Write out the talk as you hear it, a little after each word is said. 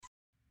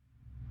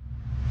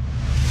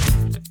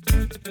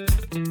Kia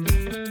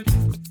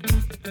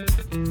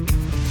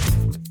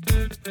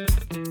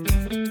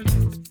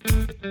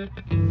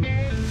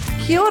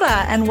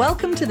ora and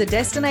welcome to the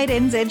Destinate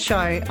NZ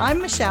show.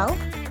 I'm Michelle.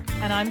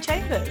 And I'm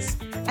Chambers.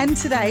 And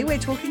today we're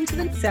talking to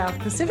the South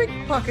Pacific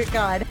Pocket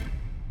Guide.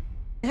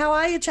 How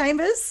are you,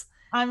 Chambers?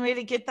 I'm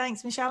really good,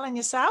 thanks, Michelle. And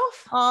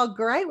yourself? Oh,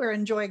 great. We're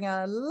enjoying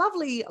a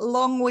lovely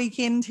long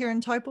weekend here in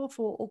Taupo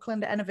for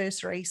Auckland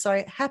anniversary.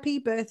 So happy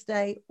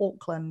birthday,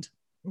 Auckland.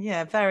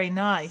 Yeah, very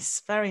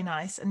nice. Very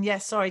nice. And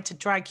yes, sorry to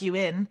drag you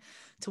in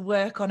to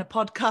work on a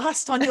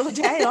podcast on your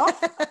day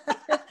off.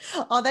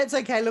 Oh, that's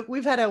okay. Look,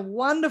 we've had a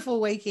wonderful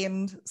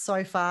weekend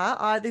so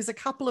far. There's a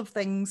couple of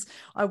things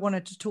I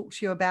wanted to talk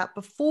to you about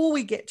before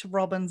we get to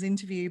Robin's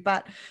interview.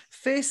 But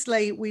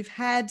firstly, we've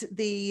had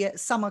the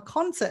summer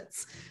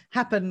concerts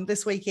happen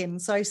this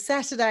weekend. So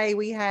Saturday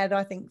we had,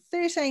 I think,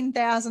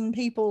 13,000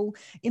 people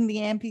in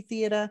the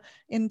amphitheatre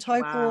in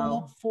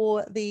Taupo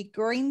for the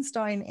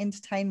Greenstone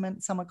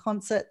Entertainment summer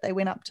concert. They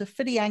went up to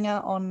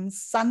Whitianga on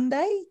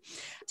Sunday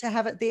to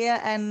have it there.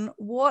 And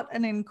what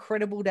an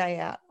incredible day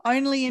out.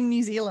 Only in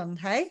New Zealand,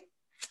 hey?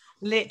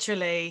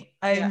 Literally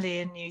only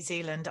in New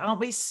Zealand. Aren't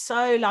we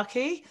so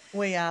lucky?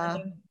 We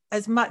are.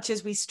 As much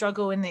as we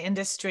struggle in the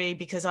industry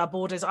because our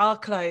borders are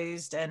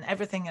closed and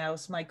everything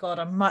else, my God,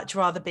 I'd much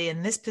rather be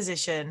in this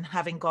position,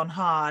 having gone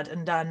hard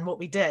and done what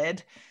we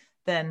did,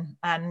 than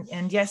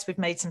and yes, we've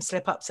made some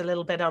slip ups a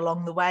little bit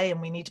along the way,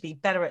 and we need to be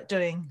better at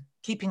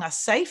keeping us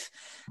safe,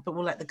 but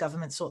we'll let the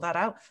government sort that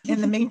out.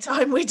 In the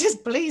meantime, we're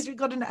just pleased we've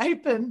got an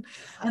open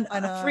and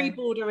a free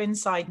border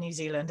inside New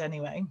Zealand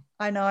anyway.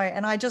 I know.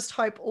 And I just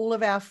hope all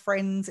of our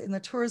friends in the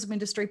tourism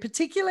industry,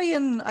 particularly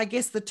in, I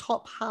guess, the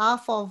top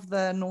half of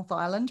the North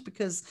Island,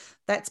 because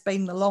that's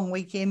been the long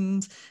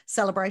weekend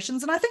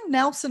celebrations. And I think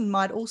Nelson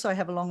might also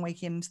have a long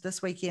weekend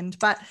this weekend.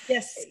 But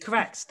yes,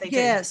 correct. They do.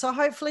 Yeah. So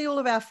hopefully all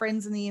of our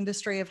friends in the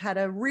industry have had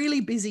a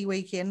really busy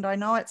weekend. I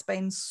know it's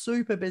been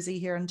super busy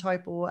here in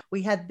Taupo.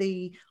 We had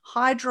the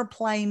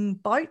hydroplane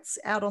boats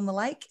out on the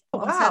lake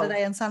on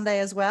Saturday and Sunday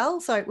as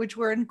well, so which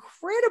were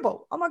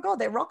incredible. Oh my God,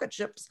 they're rocket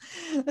ships.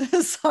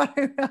 So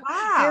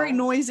very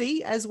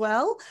noisy as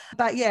well.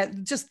 But yeah,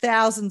 just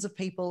thousands of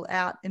people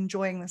out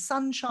enjoying the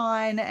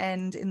sunshine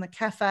and in the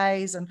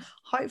cafes, and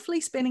hopefully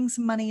spending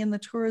some money in the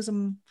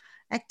tourism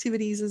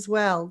activities as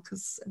well,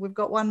 because we've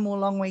got one more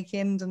long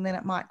weekend and then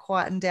it might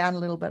quieten down a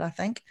little bit, I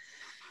think.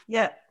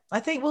 Yeah,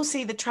 I think we'll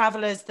see the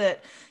travellers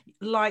that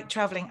like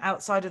travelling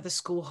outside of the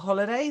school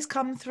holidays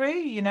come through,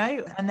 you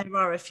know, and there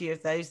are a few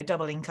of those,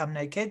 double income,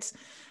 no kids.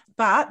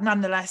 But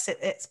nonetheless,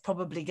 it's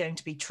probably going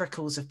to be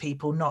trickles of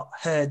people, not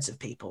herds of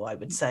people, I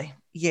would say.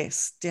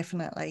 Yes,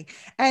 definitely.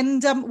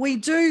 And we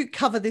do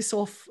cover this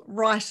off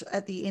right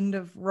at the end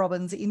of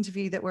Robin's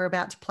interview that we're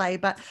about to play.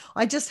 But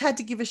I just had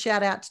to give a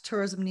shout out to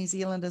Tourism New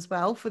Zealand as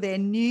well for their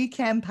new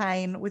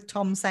campaign with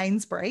Tom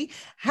Sainsbury.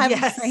 Have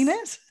you seen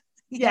it?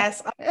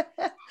 Yes, I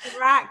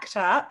cracked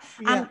up.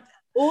 And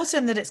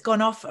awesome that it's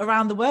gone off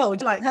around the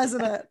world. Like,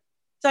 hasn't it?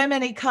 So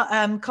many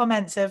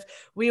comments of,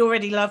 we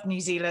already love New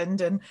Zealand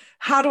and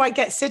how do I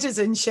get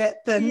citizenship?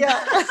 And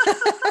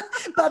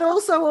but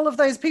also all of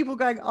those people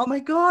going, oh my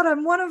God,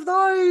 I'm one of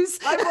those.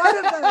 I'm one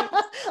of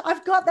those.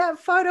 I've got that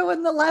photo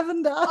in the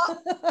lavender.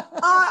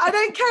 I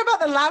don't care about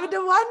the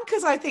lavender one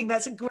because I think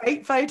that's a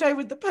great photo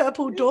with the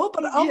purple door,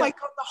 but oh my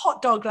God, the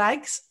hot dog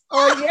legs.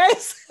 Oh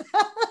yes.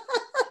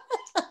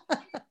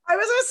 I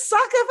was a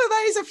sucker for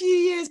those a few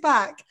years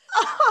back.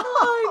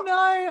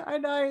 I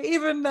know.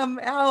 Even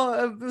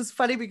it was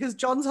funny because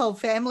John's whole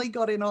family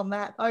got in on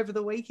that over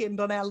the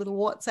weekend on our little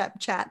WhatsApp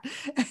chat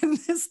and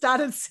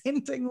started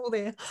sending all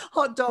their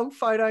hot dog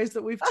photos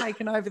that we've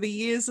taken over the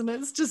years. And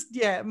it's just,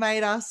 it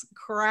made us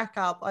crack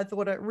up. I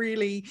thought it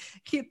really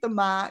hit the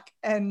mark.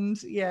 And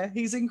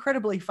he's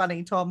incredibly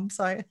funny, Tom.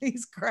 So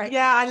he's great.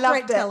 Yeah, I love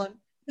great talent.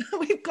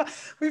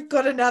 We've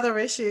got another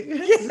issue.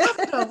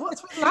 Lavender.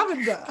 What's with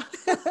lavender?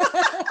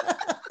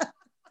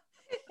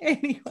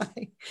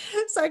 Anyway,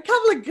 so a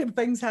couple of good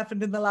things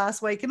happened in the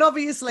last week. And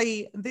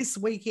obviously this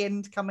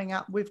weekend coming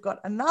up, we've got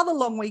another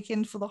long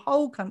weekend for the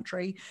whole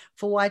country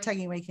for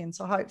Waitangi weekend.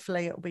 So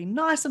hopefully it'll be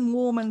nice and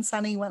warm and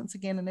sunny once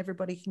again, and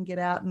everybody can get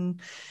out and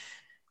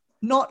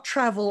not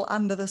travel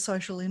under the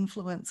social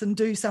influence and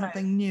do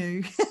something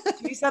new.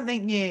 Do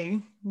something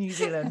new, New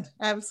Zealand.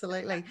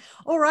 Absolutely.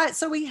 All right.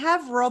 So we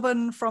have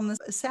Robin from the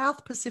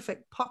South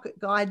Pacific Pocket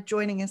Guide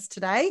joining us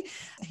today.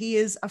 He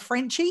is a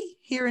Frenchie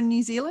here in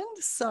New Zealand.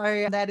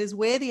 So that is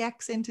where the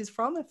accent is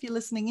from if you're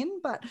listening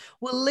in. But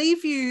we'll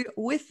leave you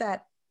with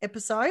that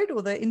episode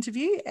or the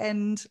interview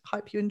and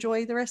hope you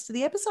enjoy the rest of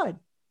the episode.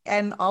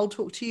 And I'll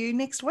talk to you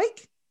next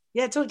week.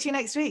 Yeah, talk to you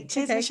next week.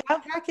 Cheers,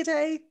 Michelle. Ka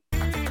kite.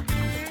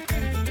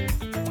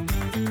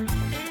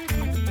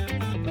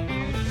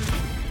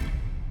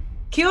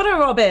 Kia ora,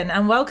 Robin,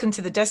 and welcome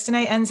to the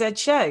Destinate NZ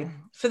show.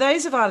 For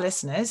those of our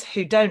listeners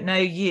who don't know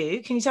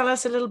you, can you tell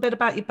us a little bit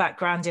about your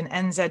background in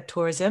NZ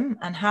tourism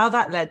and how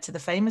that led to the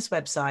famous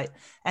website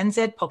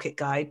NZ Pocket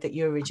Guide that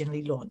you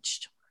originally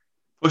launched?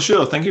 For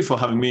sure. Thank you for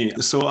having me.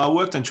 So I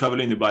worked and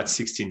traveled in about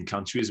 16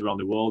 countries around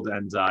the world,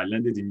 and I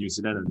landed in New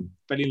Zealand and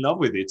fell in love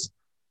with it.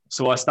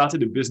 So I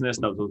started a business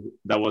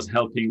that was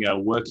helping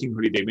working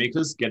holiday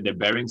makers get their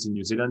bearings in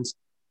New Zealand.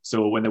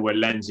 So when they were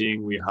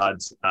landing, we had,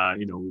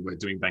 we were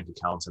doing bank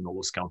accounts and all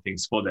those kind of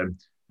things for them.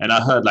 And I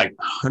heard like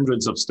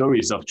hundreds of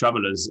stories of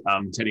travelers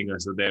telling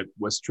us that they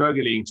were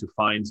struggling to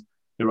find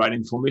the right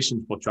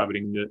information for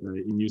traveling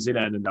in New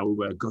Zealand, and that we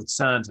were a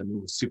godsend and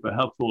it was super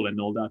helpful and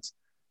all that.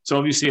 So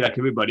obviously, like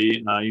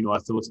everybody, I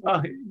thought,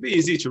 it'd be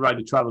easy to write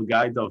a travel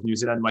guide of New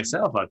Zealand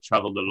myself. I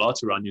traveled a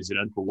lot around New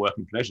Zealand for work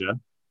and pleasure.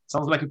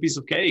 Sounds like a piece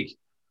of cake.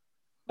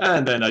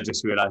 And then I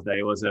just realized that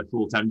it was a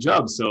full-time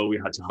job. So we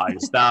had to hire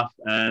staff.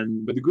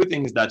 But the good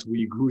thing is that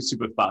we grew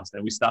super fast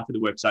and we started a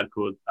website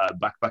called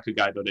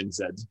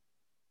backpackerguide.nz.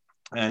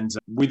 And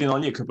within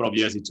only a couple of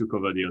years, it took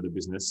over the other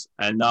business.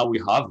 And now we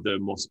have the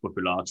most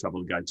popular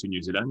travel guide to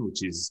New Zealand,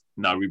 which is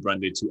now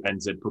rebranded to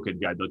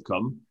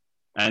nzpocketguide.com.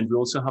 And we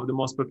also have the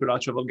most popular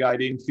travel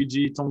guide in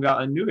Fiji, Tonga,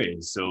 and Niue.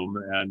 So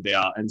they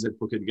are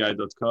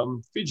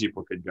nzpocketguide.com,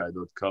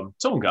 fijipocketguide.com,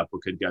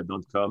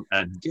 tongapocketguide.com,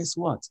 and guess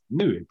what?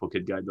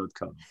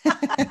 Niuepocketguide.com.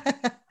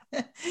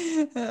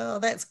 Oh,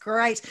 that's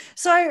great.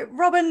 So,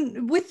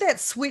 Robin, with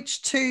that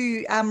switch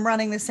to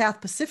running the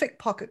South Pacific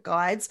Pocket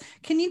Guides,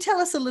 can you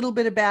tell us a little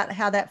bit about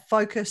how that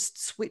focus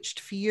switched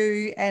for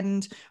you,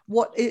 and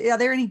are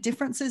there any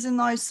differences in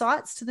those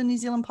sites to the New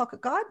Zealand Pocket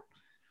Guide?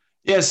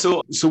 Yeah,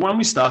 so when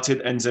we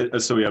started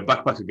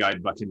Backpacker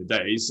Guide back in the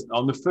days,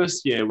 on the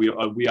first year, we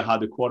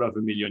had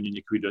 250,000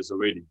 unique readers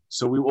already.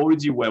 So we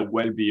already were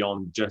well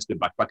beyond just the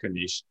backpacker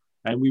niche.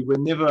 And we were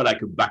never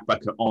like a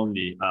backpacker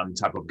only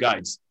type of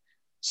guides.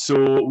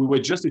 So we were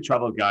just a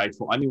travel guide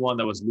for anyone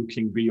that was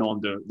looking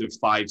beyond the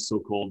 5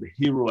 so-called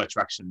hero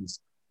attractions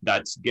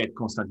that get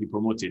constantly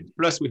promoted.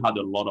 Plus, we had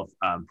a lot of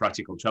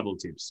practical travel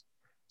tips.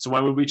 So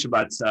when we reached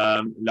about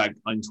like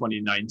in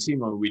 2019,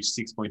 when we reached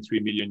 6.3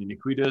 million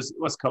unique readers, it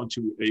was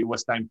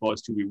time for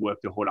us to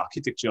rework the whole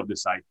architecture of the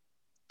site,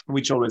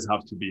 which always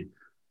have to be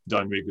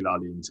done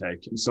regularly in tech.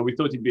 So we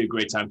thought it'd be a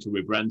great time to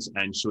rebrand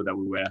and show that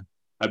we were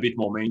a bit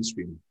more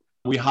mainstream.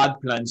 We had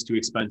plans to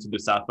expand to the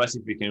South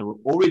Pacific, and we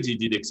already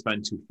did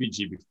expand to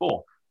Fiji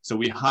before. So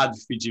we had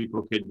Fiji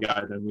Pocket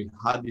Guide, and we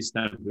had this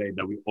template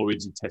that we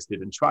already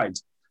tested and tried.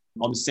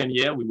 On the same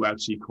year, we were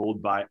actually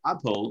called by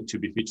Apple to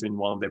be featured in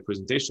one of their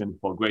presentations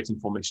for great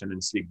information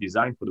and sleek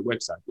design for the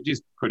website, which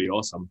is pretty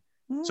awesome.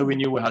 So we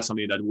knew we had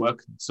something that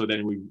worked. So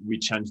then we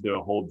changed the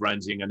whole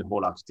branding and the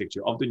whole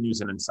architecture of the New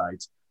Zealand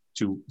site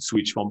to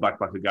switch from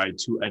Backpacker Guide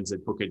to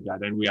NZ Pocket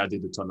Guide, and we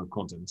added a ton of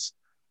content.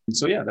 And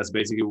so yeah, that's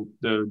basically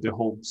the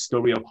whole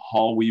story of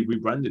how we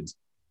rebranded.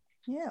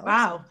 Yeah.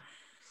 Awesome.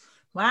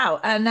 Wow.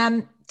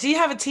 And do you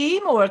have a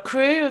team or a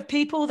crew of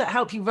people that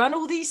help you run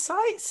all these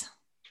sites?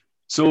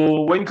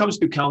 So when it comes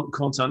to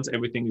content,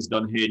 everything is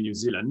done here in New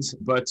Zealand,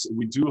 but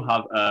we do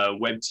have a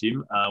web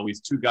team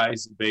with 2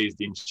 guys based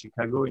in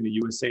Chicago in the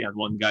USA and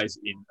 1 guy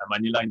in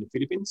Manila in the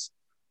Philippines.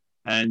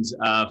 And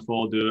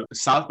for the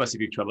South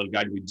Pacific Travel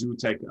Guide, we do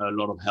take a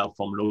lot of help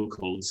from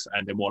locals,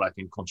 and they're more like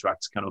in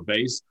contract kind of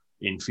base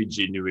in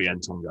Fiji, Niue,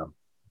 and Tonga.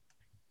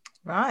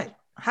 Right.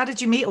 How did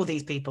you meet all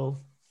these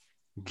people?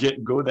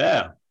 Go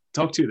there,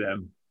 talk to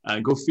them.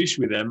 Go fish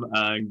with them,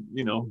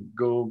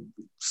 go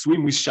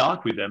swim with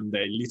shark with them.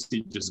 They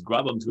literally just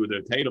grab onto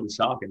the tail of the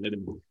shark and let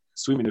them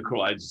swim in the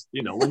coral.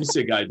 When you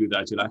see a guy do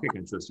that, you're like, I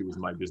can trust you with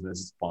my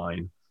business. It's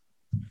fine.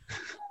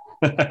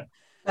 Fair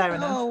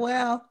enough. Oh,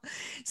 wow.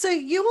 So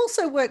you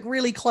also work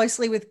really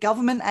closely with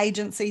government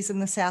agencies in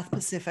the South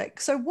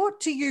Pacific. So what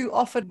do you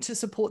offer to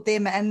support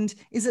them? And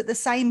is it the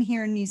same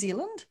here in New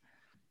Zealand?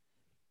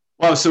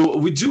 Well, so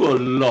we do a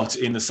lot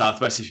in the South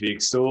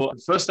Pacific. So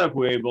first up,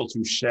 we're able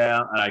to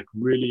share like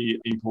really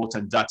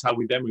important data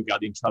with them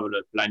regarding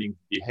traveler planning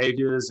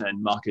behaviors and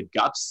market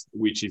gaps,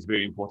 which is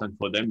very important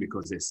for them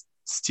because they're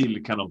still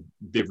kind of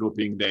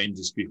developing their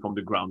industry from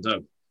the ground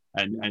up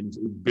and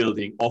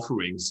building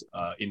offerings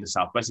in the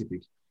South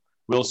Pacific.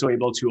 We're also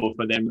able to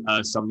offer them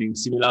something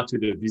similar to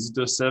the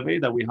visitor survey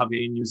that we have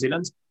here in New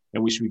Zealand,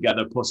 in which we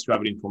gather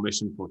post-travel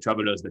information for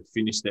travelers that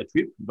finish their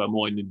trip, but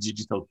more in a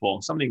digital form,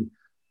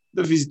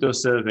 the visitor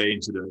survey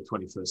into the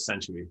 21st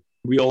century.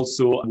 We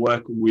also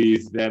work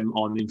with them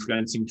on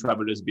influencing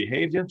travelers'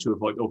 behavior to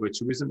avoid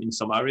over-tourism in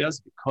some areas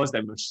because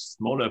they're much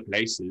smaller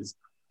places.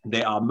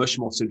 They are much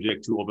more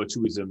subject to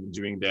over-tourism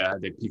during their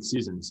peak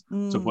seasons.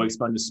 So for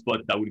example, a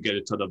spot that would get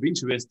a ton of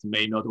interest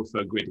may not offer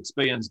a great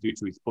experience due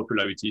to its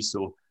popularity.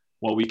 So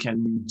what we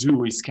can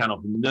do is kind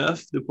of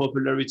nerf the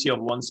popularity of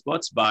one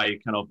spot by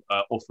kind of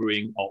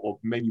offering or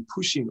maybe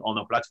pushing on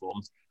our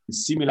platforms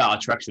similar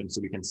attractions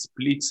so we can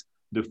split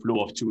the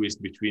flow of tourists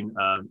between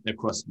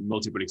across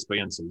multiple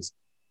experiences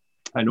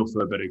and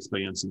offer a better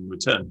experience in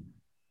return.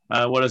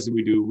 What else do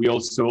we do? We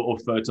also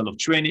offer a ton of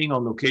training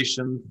on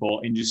location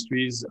for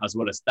industries, as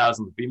well as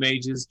thousands of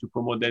images to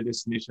promote their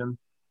destination.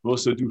 We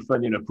also do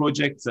fun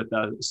projects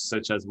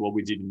such as what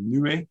we did in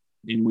Niue,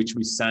 in which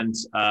we sent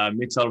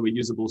metal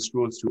reusable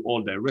straws to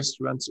all their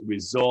restaurants,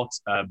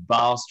 resorts,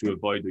 bars to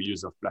avoid the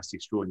use of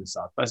plastic straw in the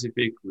South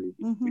Pacific. We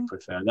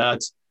prefer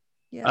that.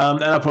 Yeah.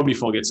 And I'll probably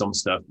forget some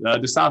stuff.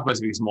 The South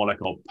Pacific is more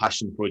like our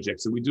passion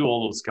project. So we do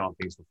all those kind of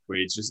things for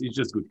free. It's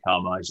just good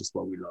karma. It's just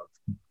what we love.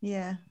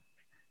 Yeah.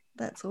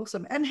 That's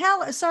awesome. And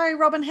sorry,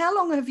 Robin, how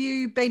long have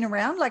you been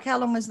around? Like, how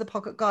long has the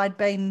Pocket Guide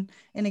been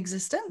in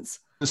existence?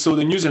 So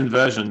the New Zealand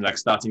version, like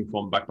starting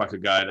from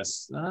Backpacker Guide,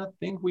 I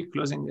think we're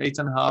closing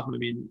 8.5,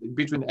 maybe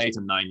between 8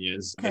 and 9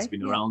 years. Okay, that's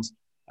been around.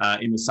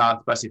 In the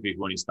South Pacific,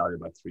 when it started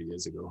about 3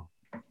 years ago.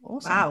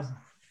 Awesome. Wow.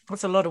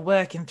 That's a lot of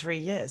work in 3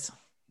 years.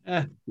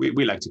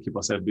 We like to keep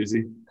ourselves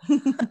busy.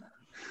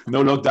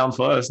 No lockdown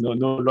for us. No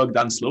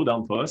lockdown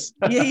slowdown for us.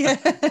 Yeah.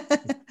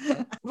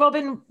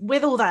 Robin,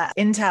 with all that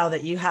intel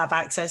that you have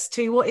access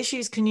to, what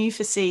issues can you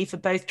foresee for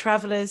both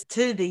travellers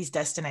to these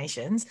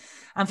destinations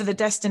and for the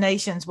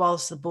destinations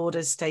whilst the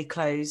borders stay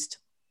closed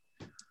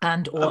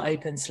and or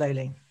open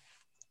slowly?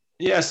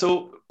 Yeah,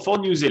 so for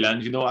New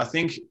Zealand, I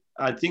think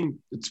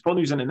it's for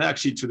New Zealand and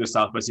actually to the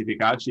South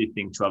Pacific, I actually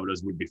think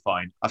travelers would be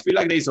fine. I feel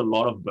like there's a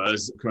lot of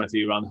buzz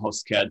currently around how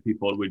scared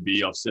people will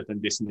be of certain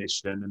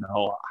destination and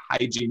how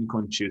hygiene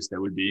conscious they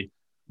will be.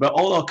 But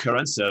all our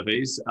current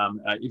surveys,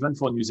 even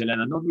for New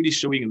Zealand, are not really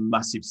showing a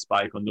massive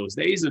spike on those.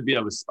 There is a bit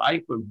of a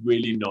spike, but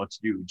really not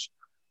huge.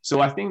 So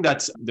I think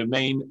that's the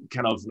main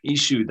kind of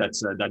issue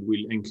that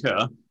will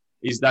incur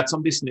is that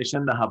some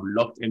destinations that have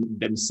locked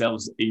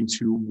themselves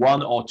into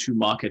one or two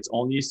markets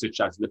only,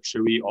 such as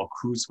luxury or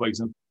cruise, for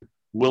example,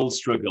 will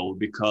struggle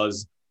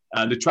because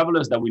the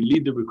travelers that will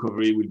lead the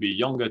recovery will be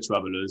younger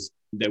travelers.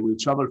 They will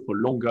travel for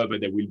longer,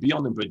 but they will be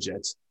on a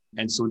budget.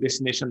 And so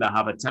destinations that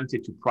have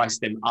attempted to price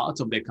them out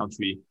of their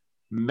country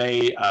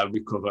may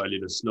recover a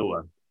little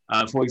slower.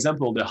 For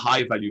example, the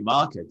high-value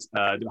market,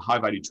 the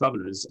high-value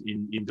travelers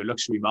in the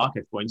luxury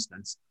market, for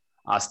instance,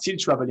 are still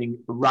traveling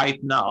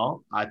right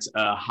now at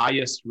a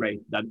highest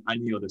rate than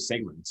any other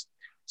segment.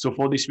 So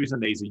for this reason,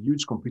 there is a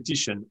huge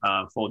competition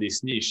for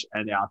this niche,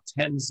 and there are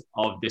tens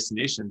of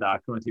destinations that are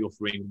currently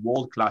offering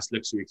world-class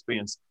luxury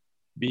experience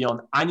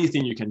beyond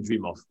anything you can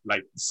dream of.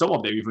 Like some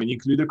of them even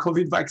include a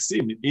COVID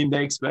vaccine in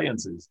their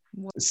experiences.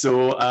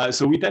 So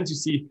we tend to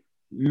see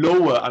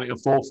lower,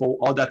 for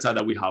all data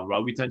that we have,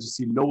 right, we tend to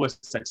see lower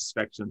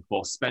satisfaction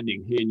for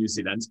spending here in New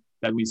Zealand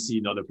than we see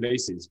in other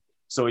places.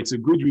 So it's a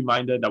good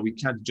reminder that we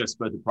can't just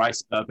put the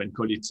price up and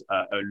call it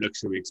a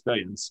luxury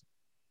experience.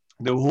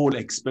 The whole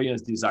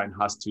experience design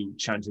has to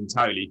change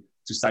entirely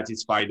to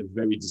satisfy the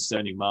very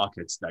discerning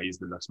markets that is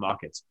the Lux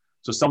market.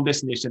 So some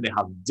destinations, they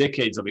have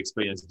decades of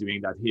experience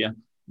doing that here.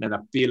 Then I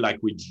feel like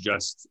we're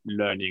just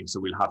learning, so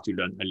we'll have to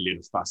learn a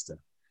little faster.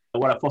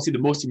 What I foresee the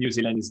most in New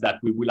Zealand is that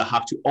we will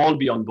have to all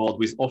be on board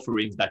with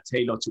offerings that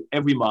tailor to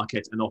every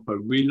market and offer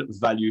real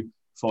value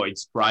for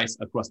its price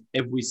across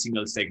every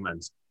single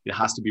segment. It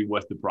has to be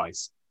worth the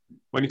price.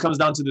 When it comes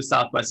down to the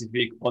South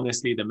Pacific,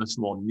 honestly, they're much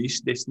more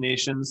niche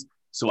destinations.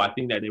 So I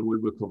think that they will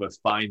recover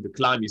fine. The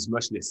climb is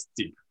much less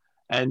steep.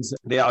 And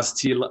they are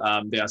still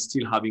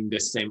having the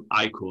same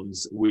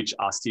icons, which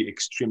are still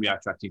extremely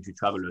attractive to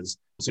travelers,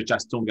 such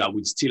as Tonga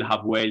would still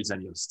have whales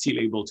and you're still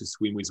able to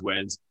swim with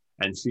whales.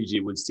 And Fiji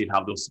would still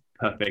have those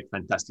perfect,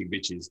 fantastic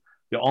beaches.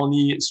 The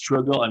only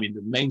struggle,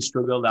 the main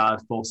struggle that I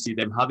foresee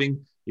them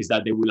having is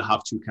that they will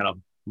have to kind of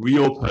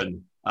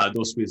reopen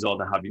those resorts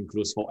that have been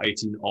closed for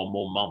 18 or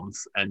more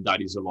months. And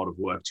that is a lot of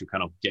work to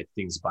kind of get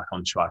things back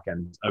on track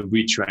and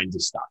retrain the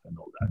staff and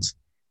all that.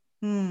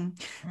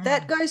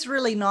 That goes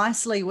really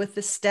nicely with the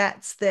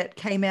stats that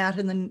came out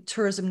in the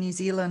Tourism New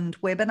Zealand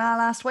webinar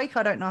last week.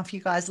 I don't know if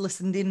you guys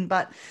listened in,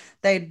 but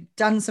they'd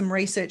done some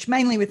research,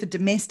 mainly with the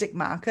domestic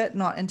market,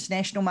 not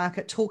international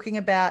market, talking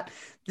about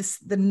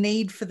the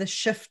need for the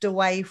shift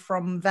away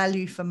from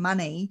value for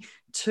money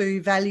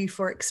to value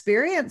for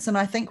experience. And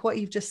I think what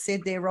you've just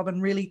said there, Robin,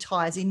 really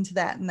ties into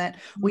that, and that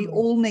we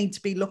all need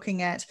to be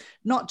looking at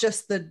not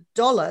just the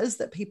dollars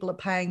that people are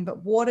paying,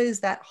 but what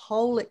is that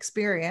whole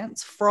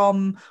experience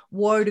from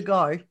woe to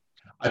go.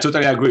 I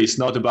totally agree. It's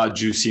not about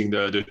juicing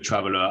the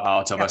traveler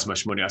out of as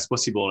much money as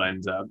possible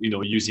and,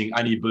 using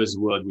any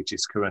buzzword which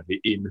is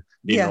currently in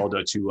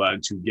order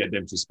to get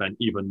them to spend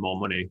even more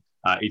money.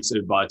 It's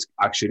about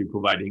actually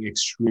providing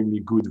extremely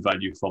good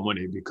value for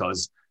money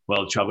because,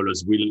 well,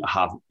 travelers will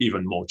have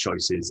even more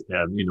choices,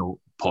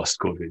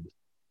 post-COVID.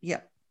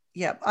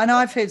 Yeah. I know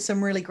I've heard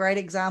some really great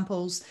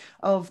examples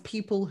of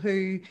people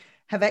who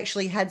have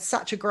actually had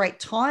such a great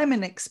time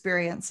and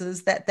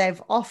experiences that they've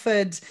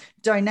offered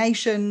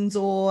donations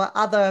or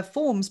other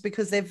forms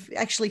because they've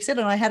actually said,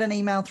 and I had an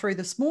email through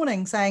this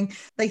morning saying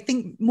they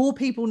think more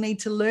people need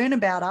to learn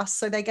about us.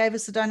 So they gave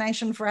us a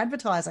donation for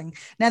advertising.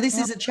 Now, this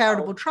is a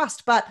charitable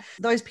trust, but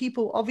those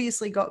people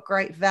obviously got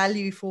great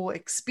value for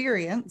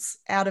experience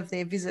out of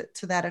their visit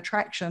to that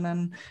attraction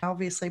and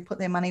obviously put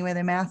their money where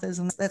their mouth is.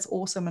 And that's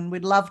awesome. And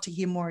we'd love to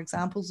hear more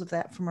examples of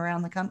that from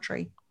around the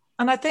country.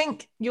 And I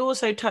think you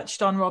also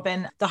touched on,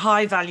 Robin, the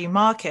high value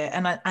market.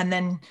 And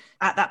then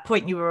at that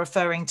point, you were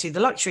referring to the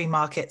luxury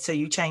market. So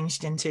you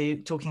changed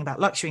into talking about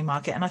luxury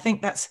market. And I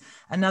think that's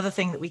another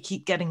thing that we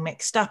keep getting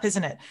mixed up,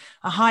 isn't it?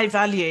 A high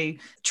value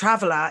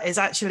traveler is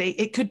actually,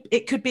 it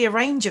could be a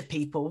range of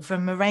people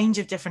from a range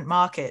of different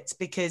markets,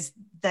 because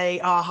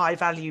they are high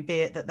value, be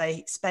it that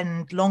they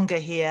spend longer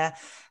here,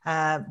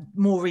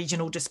 more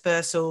regional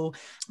dispersal,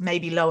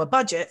 maybe lower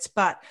budgets,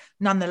 but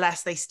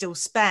nonetheless, they still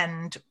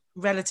spend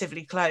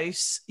relatively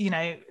close,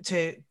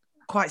 to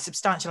quite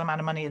substantial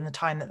amount of money in the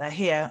time that they're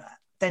here.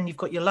 Then you've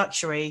got your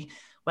luxury,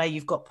 where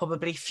you've got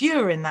probably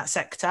fewer in that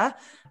sector,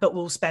 but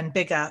will spend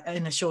bigger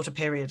in a shorter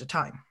period of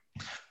time.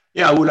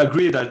 Yeah, I would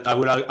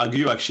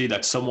argue actually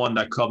that someone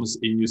that comes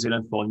in New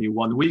Zealand for only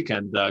 1 week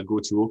and go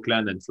to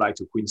Auckland and fly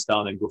to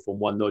Queenstown and go from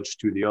one lodge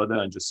to the other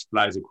and just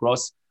flies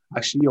across,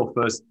 actually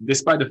offers,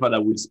 despite the fact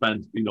that we'll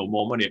spend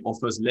more money,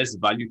 offers less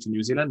value to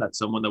New Zealand than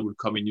someone that will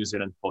come in New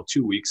Zealand for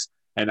 2 weeks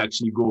and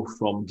actually go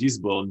from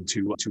Gisborne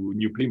to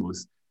New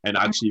Plymouth and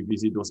actually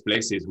visit those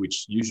places,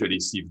 which usually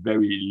see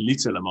very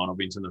little amount of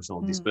international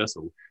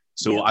dispersal.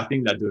 So yeah. I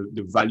think that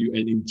the value,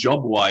 and in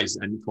job-wise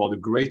and for the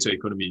greater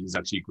economy, is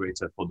actually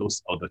greater for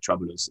those other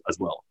travelers as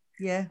well.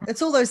 Yeah,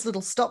 it's all those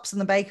little stops in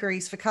the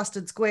bakeries for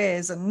custard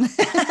squares and meat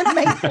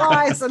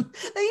pies, and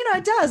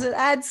it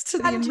adds to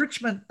the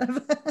enrichment.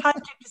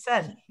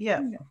 100%,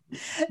 yeah.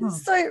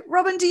 So,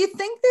 Robin, do you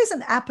think there's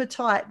an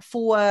appetite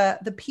for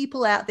the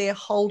people out there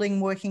holding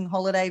working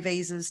holiday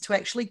visas to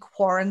actually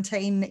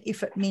quarantine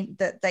if it meant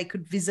that they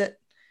could visit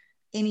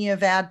any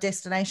of our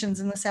destinations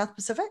in the South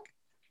Pacific?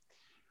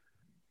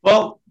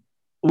 Well,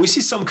 we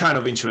see some kind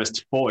of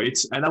interest for it,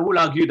 and I will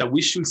argue that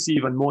we should see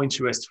even more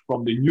interest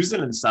from the New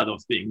Zealand side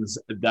of things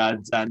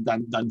than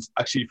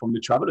actually from the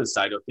traveler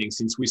side of things,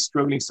 since we're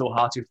struggling so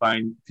hard to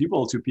find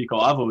people to pick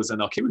our avos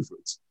and our kiwi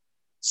fruits.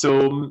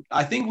 So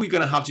I think we're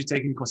going to have to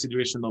take in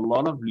consideration a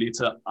lot of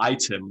little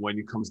items when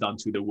it comes down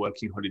to the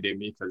working holiday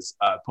makers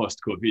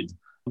post-COVID,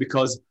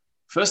 because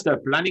first,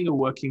 planning a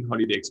working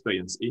holiday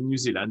experience in New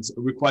Zealand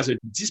requires a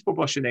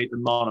disproportionate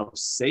amount of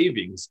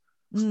savings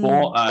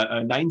for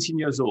a 19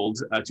 years old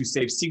to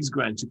save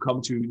 $6,000 to come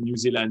to New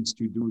Zealand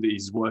to do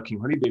his working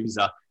holiday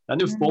visa,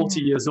 and a 40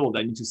 years old,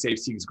 I need to save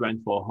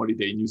 $6,000 for a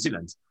holiday in New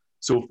Zealand.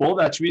 So for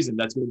that reason,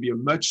 that's going to be a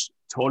much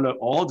taller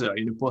order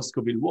in a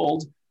post-COVID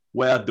world,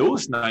 where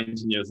those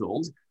 19 years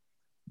old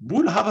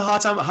would have a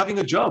hard time having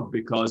a job,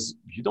 because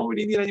you don't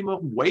really need any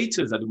more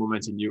waiters at the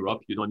moment in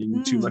Europe. You don't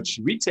need too much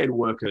retail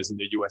workers in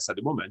the US at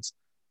the moment.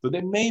 So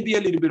there may be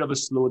a little bit of a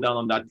slowdown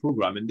on that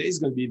program, and there's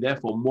going to be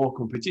therefore more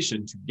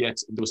competition to get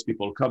those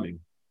people coming.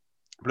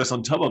 Plus,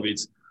 on top of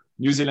it,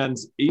 New Zealand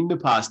in the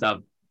past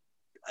have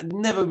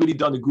never really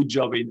done a good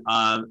job in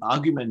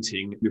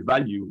argumenting the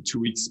value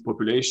to its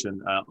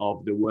population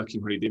of the working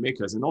holiday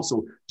makers, and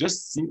also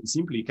just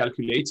simply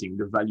calculating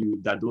the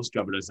value that those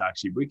travelers are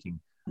actually bringing.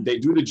 They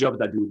do the job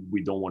that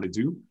we don't want to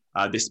do.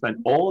 They spend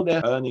all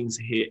their earnings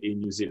here in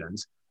New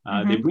Zealand.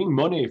 They bring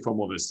money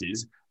from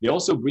overseas. They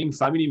also bring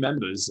family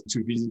members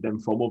to visit them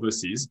from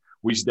overseas,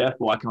 which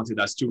therefore are counted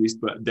as tourists,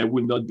 but they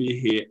would not be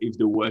here if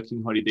the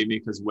working holiday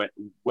makers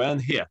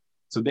weren't here.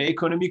 So their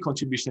economic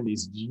contribution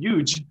is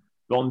huge,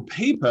 but on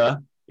paper,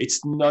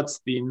 it's not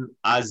seen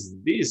as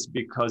this,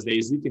 because there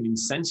is little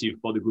incentive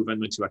for the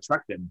government to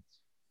attract them.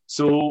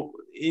 So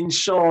in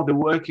short, the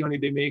working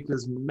holiday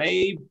makers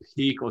may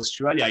pick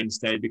Australia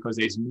instead, because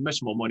there's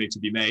much more money to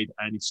be made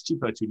and it's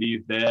cheaper to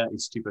live there,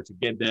 it's cheaper to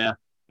get there.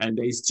 And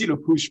there is still a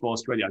push for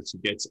Australia to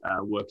get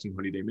working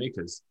holiday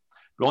makers.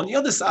 But on the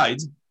other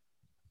side,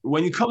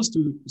 when it comes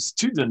to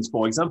students,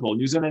 for example,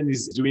 New Zealand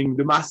is doing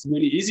the math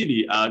really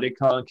easily. They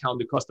can count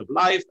the cost of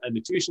life and the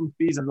tuition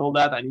fees and all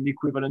that, and it's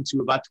equivalent to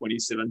about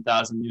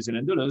 27,000 New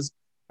Zealand dollars.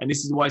 And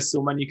this is why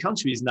so many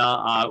countries now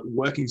are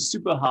working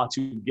super hard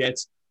to get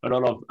a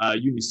lot of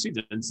uni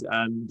students,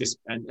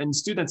 and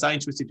students are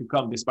interested to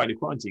come despite the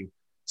quarantine.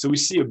 So we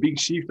see a big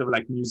shift of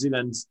New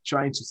Zealand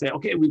trying to say,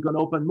 okay, we're going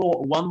to open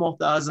one more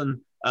thousand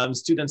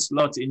student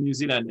slots in New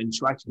Zealand and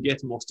try to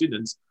get more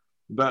students.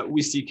 But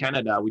we see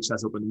Canada, which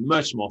has opened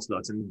much more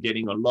slots and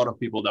getting a lot of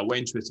people that were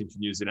interested in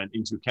New Zealand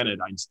into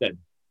Canada instead.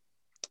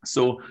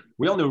 So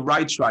we're on the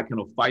right track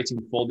of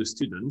fighting for the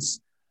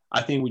students.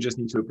 I think we just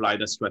need to apply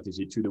that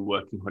strategy to the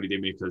working holiday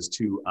makers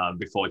too,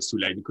 before it's too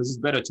late, because it's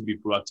better to be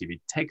proactive.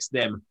 It takes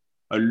them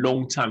a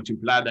long time to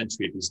plan that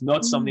trip. It's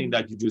not something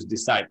that you just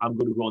decide, I'm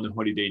going to go on a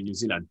holiday in New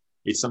Zealand.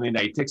 It's something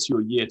that it takes you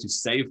a year to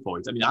save for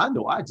it. I mean, I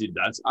know I did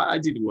that. I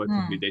did working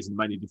holidays in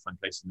many different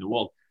places in the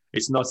world.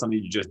 It's not something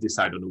you just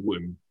decide on a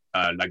whim,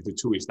 like the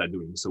tourists are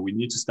doing. So we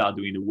need to start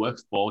doing the work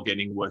for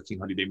getting working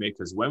holiday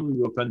makers when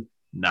we open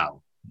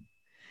now.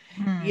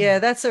 Yeah,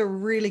 that's a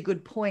really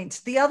good point.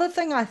 The other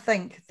thing I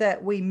think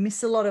that we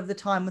miss a lot of the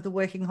time with the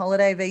working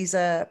holiday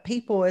visa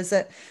people is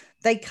that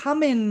they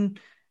come in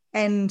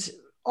and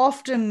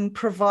often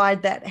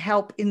provide that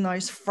help in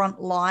those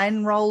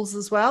frontline roles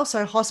as well.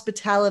 So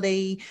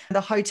hospitality,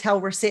 the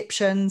hotel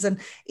receptions, and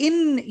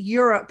in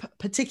Europe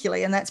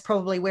particularly, and that's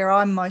probably where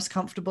I'm most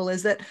comfortable,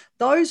 is that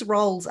those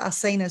roles are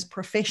seen as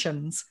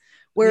professions,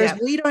 Whereas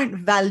we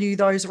don't value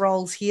those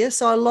roles here.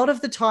 So a lot of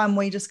the time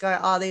we just go,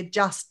 oh, they're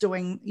just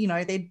doing,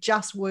 they're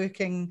just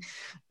working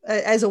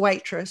as a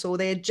waitress, or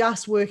they're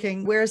just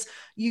working. Whereas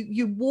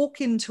you walk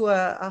into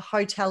a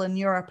hotel in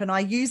Europe, and I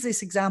use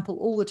this example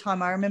all the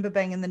time. I remember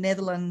being in the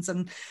Netherlands,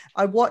 and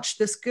I watched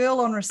this girl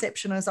on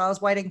reception as I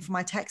was waiting for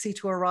my taxi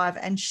to arrive,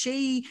 and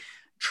she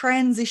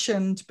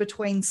transitioned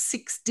between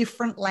 6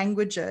 different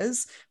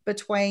languages,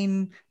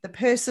 between the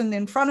person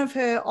in front of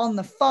her, on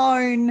the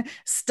phone,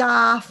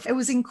 staff. It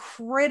was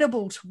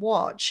incredible to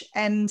watch.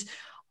 And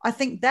I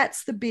think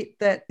that's the bit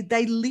that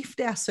they lift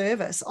our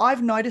service.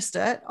 I've noticed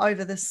it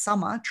over the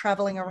summer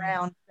traveling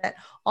around, that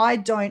I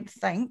don't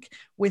think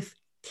with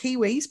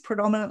Kiwis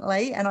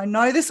predominantly, and I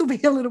know this will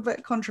be a little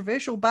bit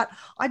controversial, but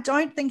I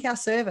don't think our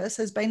service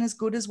has been as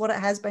good as what it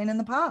has been in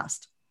the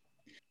past.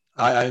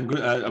 I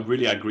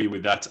really agree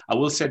with that. I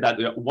will say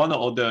that one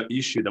other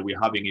issue that we're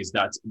having is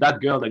that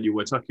girl that you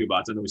were talking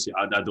about, and obviously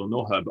I don't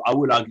know her, but I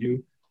will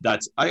argue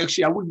that I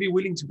would be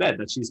willing to bet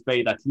that she's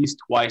paid at least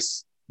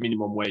twice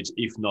minimum wage,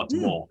 if not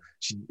more.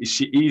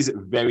 She is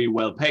very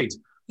well paid.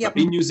 Yep.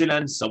 In New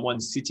Zealand,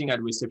 someone sitting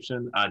at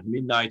reception at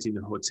midnight in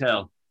a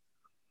hotel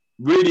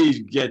really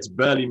gets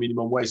barely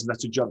minimum wage, and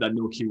that's a job that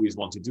no Kiwis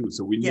want to do.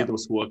 So we need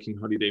those working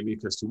holiday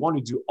makers to want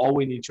to do all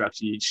we need to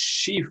actually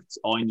shift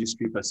our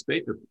industry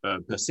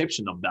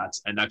perception of that,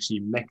 and actually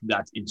make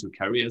that into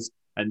careers,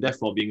 and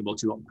therefore being able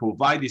to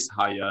provide this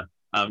higher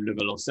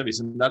level of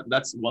service. And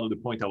that's one of the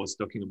points I was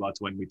talking about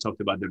when we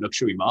talked about the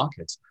luxury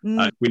market.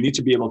 We need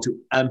to be able to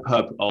amp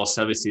up our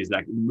services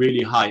like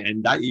really high,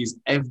 and that is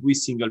every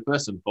single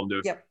person, from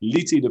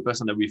literally the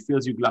person that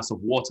refills your glass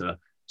of water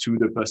to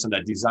the person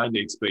that designed the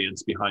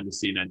experience behind the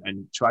scene,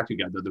 and try to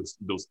gather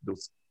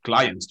those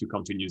clients to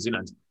come to New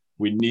Zealand.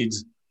 We need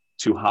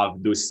to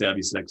have those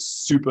services like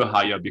super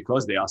higher,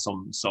 because there are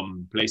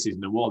some places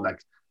in the world like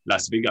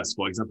Las Vegas,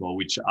 for example,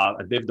 which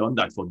they've done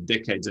that for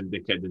decades and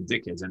decades and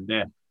decades, and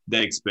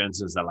their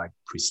experiences are like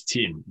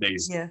pristine. There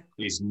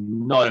is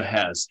not a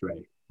hair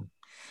stray.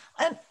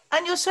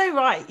 And you're so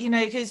right,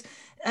 because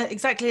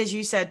exactly as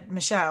you said,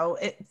 Michelle,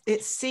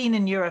 it's seen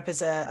in Europe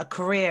as a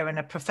career, and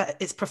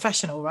it's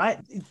professional, right?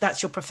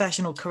 That's your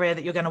professional career,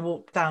 that you're going to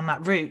walk down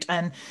that route.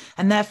 And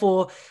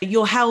therefore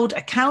you're held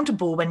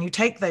accountable when you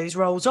take those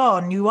roles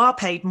on. You are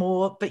paid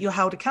more, but you're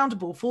held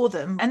accountable for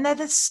them. And they're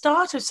the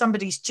start of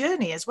somebody's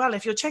journey as well.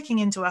 If you're checking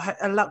into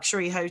a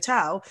luxury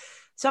hotel,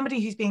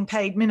 somebody who's being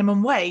paid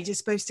minimum wage is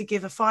supposed to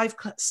give a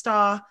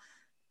 5-star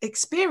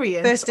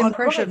experience. First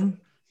impression.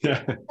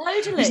 Yeah,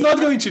 totally. He's not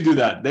going to do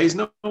that. There is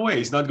no way.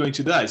 He's not going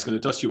to do that. He's going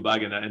to toss you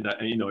back, and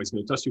he's going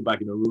to toss you back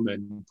in a room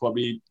and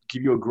probably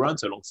give you a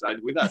grunt alongside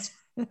with that.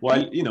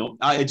 While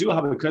I do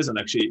have a cousin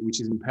actually,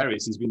 which is in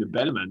Paris. He's been a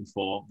bellman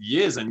for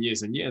years and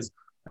years and years,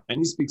 and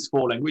he speaks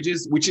 4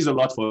 languages, which is a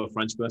lot for a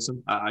French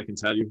person. I can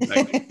tell you,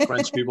 like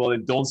French people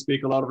that don't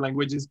speak a lot of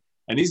languages,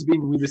 and he's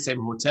been with the same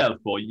hotel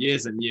for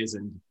years and years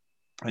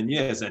and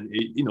years, and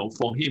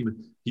for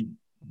him, he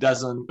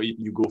doesn't,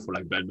 you go for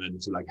like bellman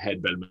to like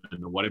head bellman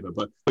or whatever,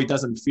 but it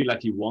doesn't feel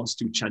like he wants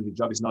to change the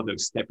job. It's not a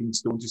stepping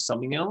stone to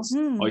something else,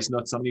 or it's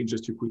not something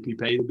just to quickly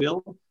pay the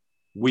bill,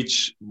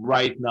 which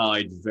right now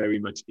it very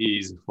much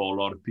is for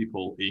a lot of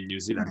people in New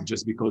Zealand,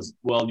 just because,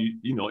 well,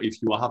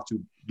 if you have to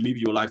live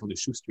your life on the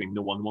shoestring,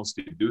 no one wants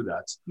to do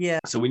that. Yeah.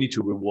 So we need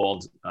to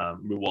reward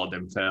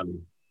them fairly.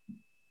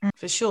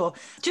 For sure.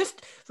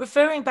 Just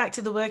referring back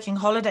to the working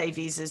holiday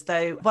visas,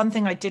 though, one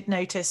thing I did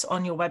notice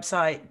on your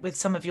website with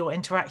some of your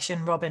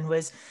interaction, Robin,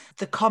 was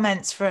the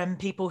comments from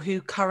people who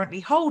currently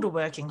hold a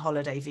working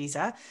holiday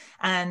visa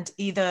and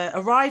either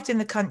arrived in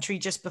the country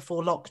just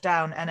before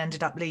lockdown and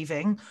ended up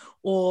leaving,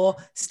 or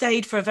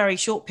stayed for a very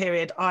short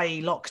period,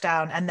 i.e.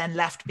 lockdown, and then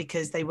left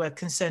because they were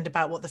concerned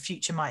about what the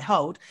future might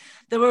hold.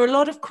 There were a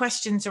lot of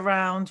questions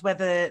around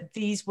whether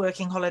these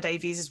working holiday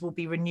visas will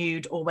be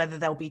renewed or whether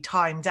they'll be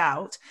timed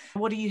out.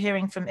 What are you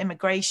hearing from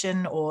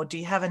immigration, or do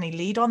you have any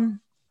lead on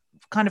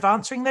kind of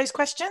answering those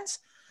questions?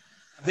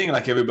 I think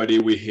like everybody,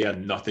 we hear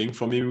nothing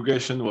from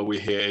immigration. What we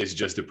hear is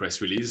just the press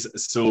release.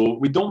 So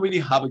we don't really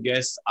have a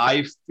guess.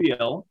 I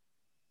feel,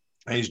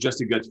 and it's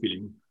just a gut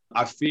feeling,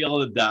 I feel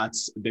that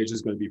they're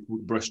just going to be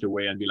brushed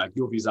away and be like,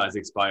 your visa is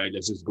expired.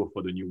 Let's just go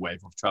for the new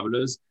wave of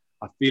travelers.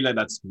 I feel like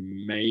that's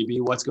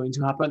maybe what's going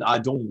to happen. I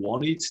don't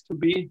want it to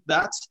be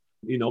that,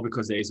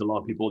 because there is a lot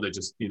of people that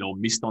just,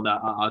 missed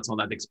out on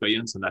that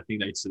experience. And I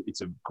think that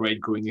it's a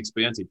great growing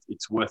experience.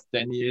 It's worth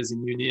 10 years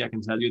in uni. I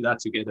can tell you that,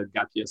 to get a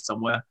gap year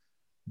somewhere.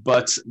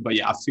 But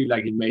yeah, I feel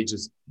like they may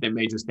just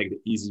take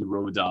the easy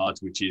road out,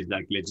 which is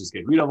like, let's just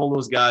get rid of all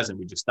those guys and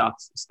we just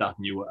start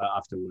new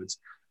afterwards.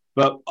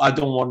 But I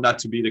don't want that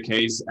to be the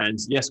case. And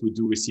yes, we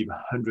do receive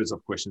hundreds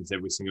of questions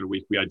every single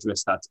week. We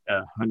address that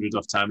hundreds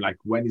of times, like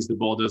when is the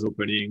borders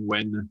opening?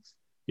 When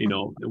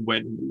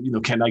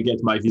can I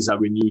get my visa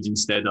renewed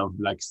instead of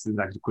like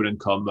I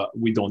couldn't come? But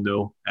we don't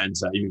know. And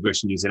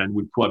Immigration New Zealand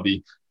will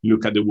probably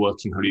look at the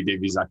working holiday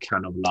visa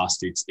kind of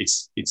last.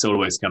 It's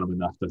always kind of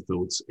an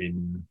afterthought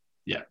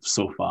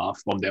so far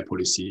from their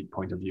policy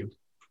point of view.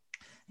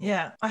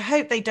 Yeah, I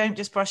hope they don't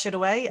just brush it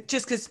away,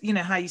 just because, you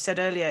know, how you said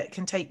earlier, it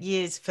can take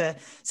years for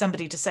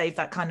somebody to save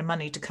that kind of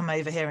money to come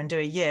over here and do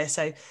a year.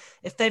 So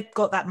if they've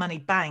got that money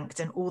banked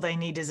and all they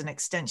need is an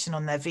extension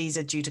on their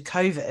visa due to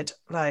COVID,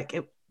 like,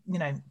 it, you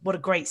know, what a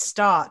great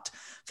start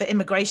for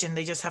immigration.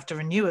 They just have to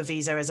renew a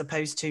visa as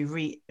opposed to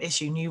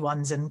reissue new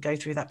ones and go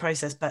through that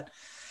process. But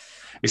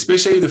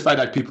especially the fact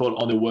that people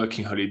on a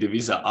working holiday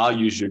visa are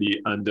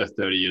usually under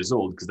 30 years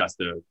old, because that's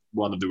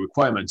one of the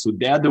requirements. So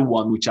they're the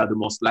one which are the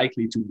most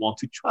likely to want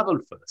to travel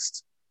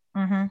first.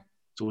 Mm-hmm.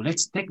 So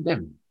let's take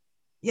them.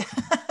 Yeah,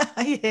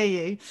 I hear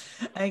you.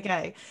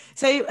 Okay.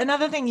 So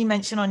another thing you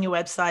mentioned on your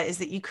website is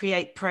that you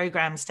create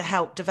programs to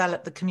help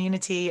develop the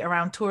community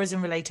around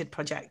tourism related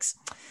projects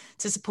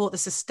to support the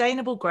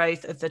sustainable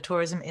growth of the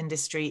tourism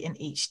industry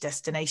in each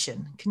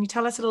destination. Can you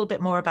tell us a little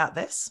bit more about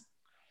this?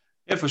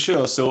 Yeah, for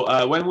sure.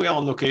 So when we are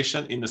on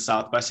location in the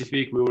South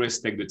Pacific, we always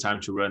take the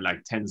time to run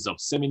like tens of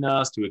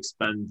seminars to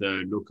expand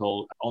the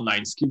local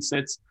online skill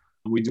sets.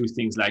 We do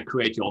things like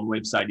create your own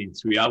website in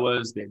 3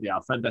 hours. They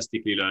are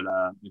fantastic little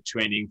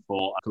training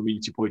for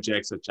community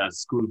projects such as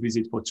school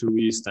visit for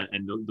tourists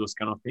and those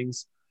kind of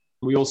things.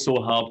 We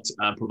also helped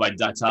provide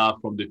data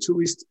from the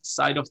tourist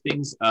side of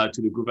things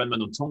to the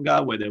government of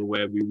Tonga, where they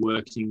were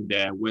reworking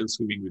their whale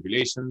swimming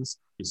regulations.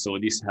 So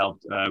this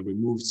helped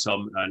remove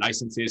some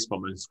licenses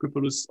from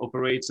unscrupulous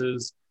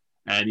operators.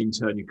 And in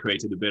turn, it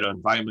created a better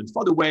environment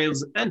for the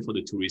whales and for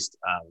the tourists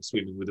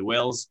swimming with the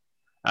whales.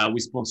 We're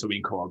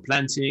sponsoring coral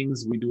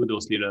plantings. We do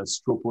those little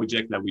straw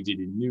projects that we did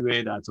in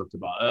Niue that I talked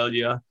about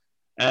earlier.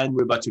 And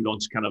we're about to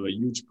launch kind of a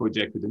huge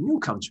project with a new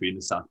country in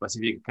the South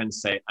Pacific. I can't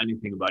say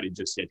anything about it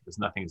just yet because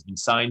nothing has been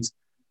signed,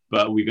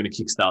 but we're going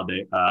to kickstart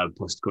the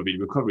post-COVID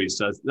recovery.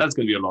 So that's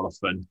going to be a lot of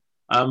fun.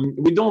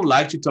 We don't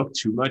like to talk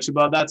too much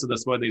about that. So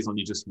that's why there's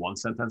only just one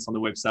sentence on the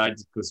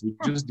website, because we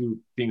just do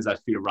things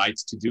that feel right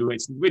to do.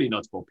 It's really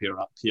not for PR.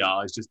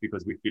 It's just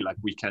because we feel like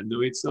we can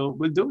do it. So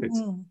we'll do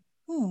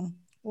it.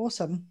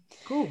 Awesome.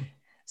 Cool.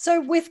 So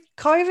with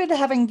COVID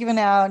having given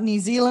our New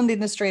Zealand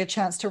industry a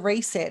chance to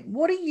reset,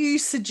 what do you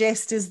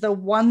suggest is the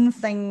one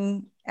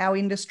thing our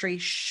industry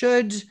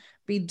should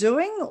be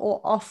doing or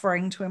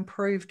offering to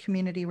improve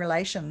community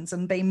relations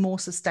and be more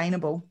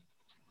sustainable?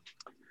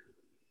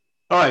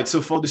 All right.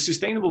 So for the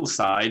sustainable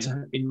side,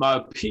 in my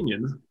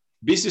opinion,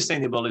 be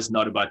sustainable is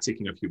not about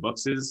ticking a few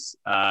boxes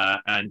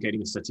and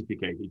getting a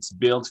certificate. It's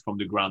built from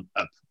the ground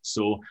up.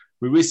 So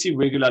we receive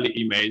regularly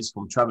emails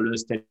from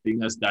travelers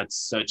telling us that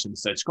such and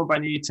such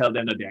company, tell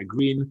them that they are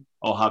green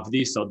or have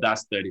this or that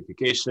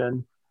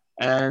certification.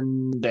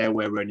 And they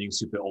were running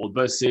super old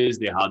buses.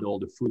 They had all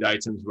the food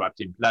items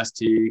wrapped in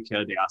plastic.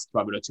 They asked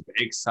travelers to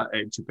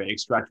pay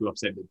extra to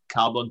offset the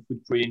carbon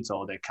footprint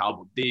or the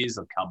carbon this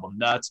or carbon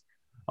that.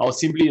 Or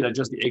simply that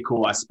just the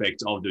eco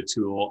aspect of the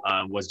tour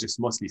was just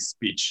mostly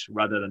speech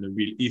rather than a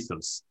real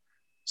ethos.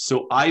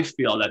 So I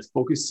feel that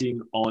focusing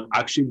on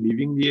actually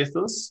living the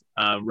ethos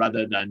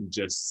rather than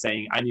just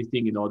saying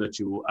anything in order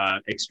to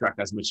extract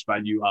as much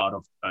value out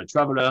of a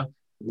traveler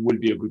will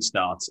be a good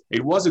start.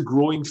 It was a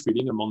growing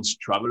feeling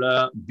amongst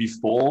travelers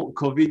before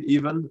COVID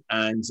even,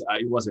 and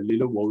it was a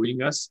little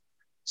worrying us.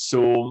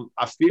 So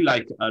I feel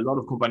like a lot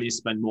of companies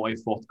spend more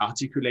effort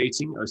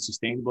articulating a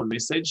sustainable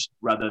message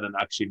rather than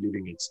actually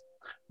living it.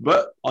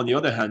 But on the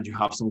other hand, you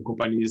have some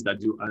companies that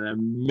do an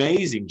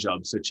amazing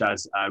job, such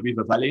as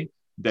River Valley.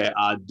 They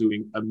are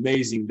doing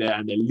amazing there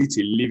and they're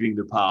literally living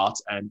the part,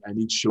 and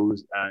it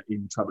shows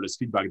in travelers'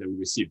 feedback that we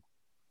receive.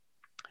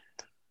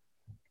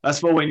 As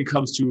for when it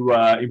comes to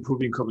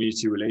improving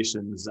community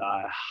relations,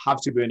 I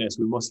have to be honest,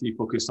 we mostly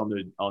focus on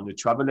the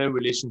traveler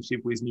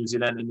relationship with New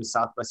Zealand and the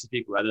South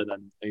Pacific rather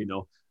than,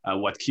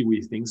 what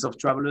Kiwi thinks of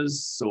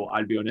travelers. So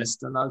I'll be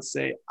honest and I'll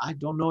say, I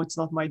don't know, it's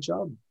not my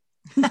job.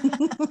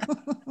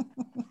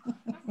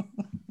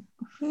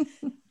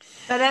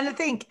 But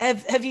anything,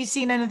 have you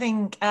seen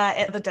anything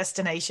at the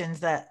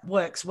destinations that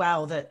works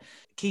well that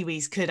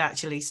Kiwis could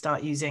actually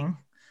start using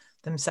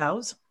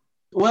themselves?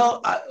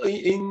 Well,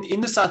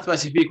 in the South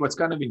Pacific, what's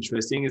kind of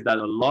interesting is that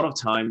a lot of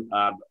time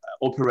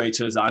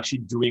operators are actually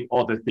doing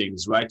other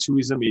things, right?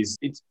 Tourism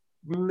it's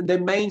the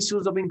main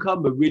source of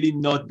income, but really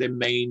not the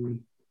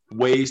main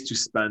ways to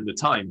spend the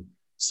time.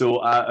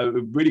 So a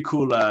really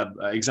cool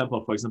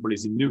example, for example,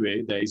 is in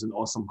Niue. There is an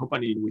awesome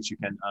company in which you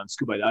can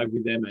scuba dive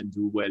with them and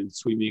do whale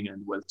swimming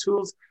and whale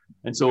tours.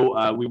 And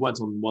so we went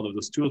on one of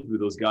those tours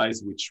with those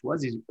guys, which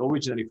was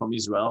originally from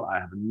Israel. I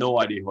have no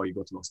idea how he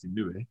got lost in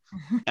Niue.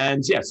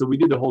 And yeah, so we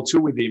did the whole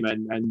tour with him.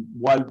 And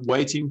while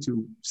waiting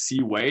to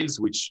see whales,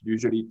 which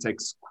usually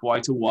takes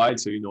quite a while,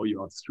 so you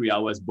have 3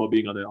 hours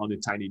bobbing on a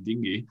tiny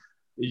dinghy,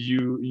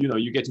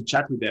 you get to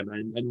chat with them,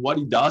 and what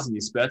he does in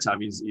his spare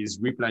time is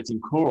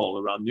replanting coral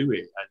around Niue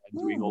and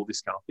doing all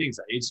these kind of things.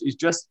 It's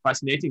just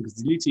fascinating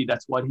because literally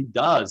that's what he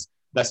does.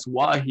 That's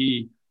why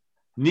he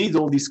need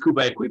all this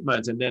scuba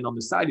equipment. And then on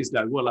the side, it's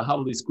like, well, I have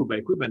all this scuba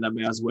equipment. I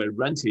may as well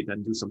rent it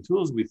and do some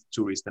tours with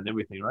tourists and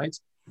everything, right?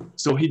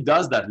 So he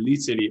does that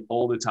literally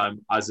all the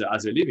time as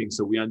a living.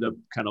 So we end up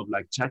kind of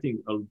like chatting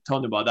a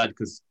ton about that,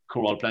 because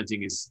coral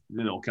planting is,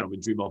 kind of a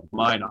dream of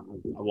mine. I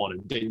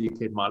want to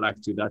dedicate my life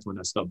to that when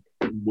I stop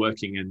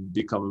working and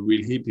become a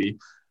real hippie.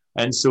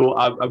 And so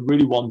I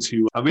really want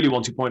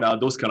to point out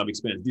those kind of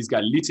experience. This guy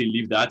literally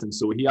lived that. And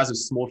so he has a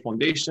small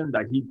foundation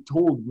that he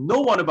told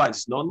no one about.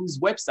 It's not on his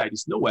website.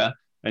 It's nowhere.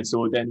 And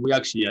so then we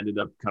actually ended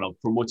up kind of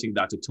promoting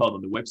that a ton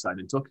on the website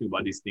and talking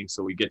about these things.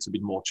 So we get a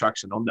bit more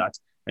traction on that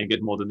and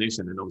get more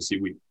donation. And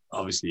we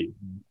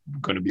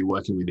going to be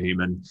working with him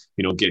and,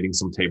 getting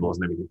some tables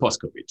and everything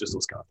post-COVID, just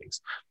those kind of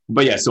things.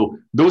 But yeah, so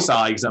those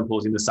are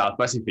examples in the South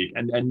Pacific.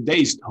 And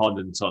there's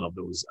hundreds and ton of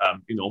those.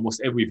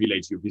 Almost every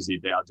village you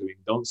visit, they are doing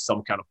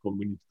some kind of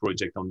community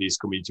project on this,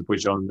 community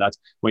project on that,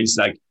 when it's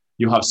like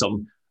you have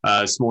some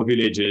small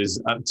villages.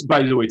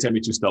 By the way, tell me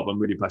to stop. I'm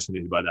really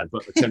passionate about that,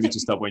 but tell me to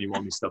stop when you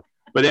want me to stop.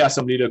 But there are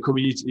some little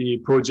community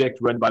project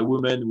run by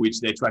women, which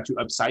they try to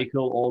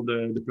upcycle all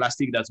the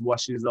plastic that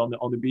washes on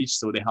the beach.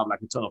 So they have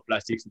like a ton of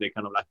plastic. So they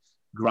kind of like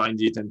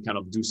grind it and kind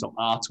of do some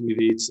art with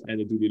it, and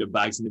they do little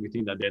bags and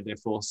everything that they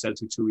therefore sell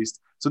to tourists.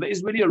 So there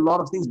is really a lot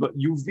of things, but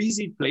you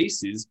visit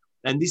places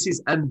and this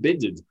is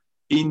embedded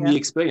in the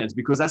experience,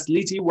 because that's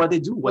literally what they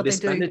do, what they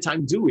spend their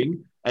time doing.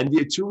 And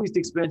the tourist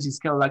experience is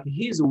kind of like,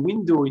 here's a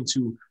window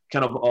into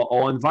kind of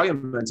our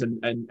environment.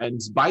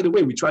 And by the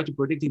way, we try to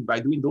protect it by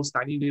doing those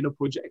tiny little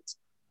projects.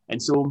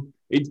 And so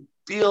it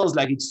feels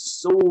like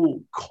it's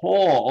so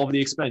core of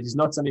the experience. It's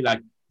not something like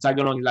tag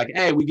along, like,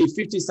 hey, we give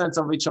 50 cents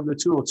of each of the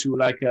tour to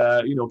like,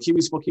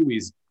 Kiwis for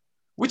Kiwis,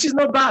 which is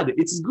not bad.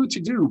 It's good to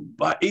do,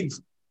 but it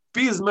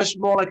feels much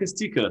more like a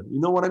sticker.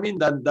 You know what I mean?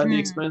 Than the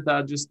experience that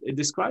I just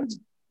described.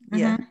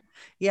 Yeah.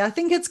 Yeah, I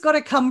think it's got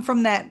to come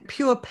from that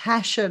pure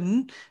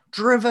passion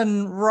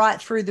driven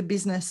right through the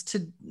business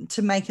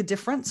to make a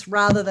difference,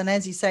 rather than,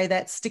 as you say,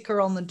 that sticker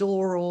on the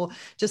door, or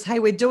just, hey,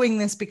 we're doing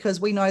this because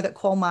we know that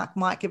Qualmark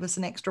might give us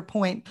an extra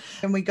point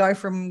and we go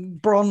from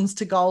bronze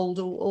to gold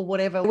or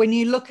whatever. When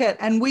you look at,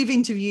 and we've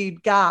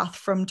interviewed Garth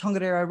from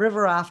Tongariro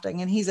River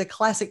Rafting, and he's a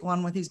classic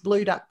one with his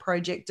Blue Duck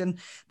project, and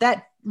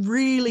that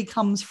really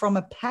comes from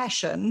a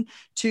passion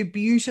to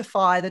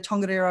beautify the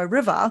Tongariro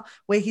River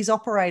where he's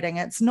operating.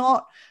 It's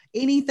not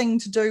anything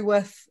to do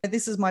with,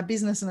 this is my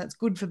business and it's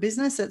good for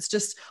business. It's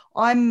just,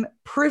 I'm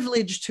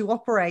privileged to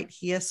operate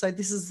here, so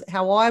this is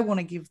how I want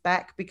to give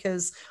back,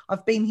 because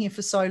I've been here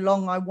for so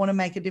long. I want to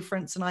make a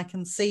difference, and I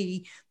can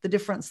see the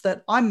difference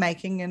that I'm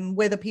making, and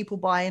whether people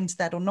buy into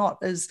that or not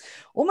is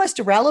almost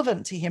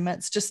irrelevant to him.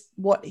 It's just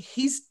what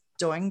he's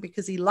doing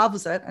because he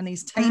loves it and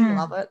his team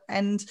love it,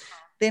 and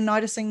they're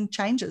noticing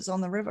changes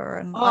on the river.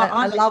 And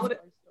I love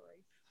it.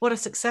 What a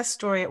success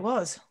story it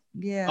was.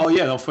 Yeah. Oh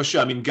yeah, no, for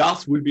sure. I mean,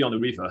 Garth will be on the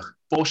river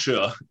for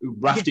sure.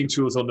 Rafting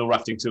tours or no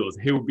rafting tours,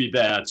 he will be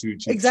there to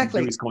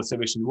do his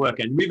conservation work.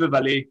 And River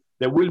Valley,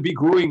 they will be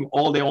growing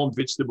all their own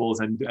vegetables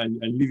and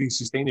living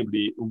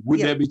sustainably.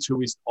 Would there be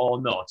tourists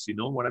or not? You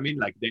know what I mean?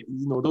 Like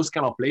those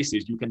kind of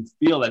places, you can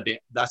feel that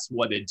that's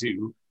what they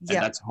do, and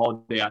that's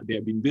how they have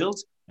been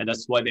built, and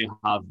that's why they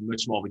have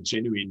much more of a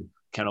genuine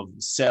kind of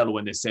sell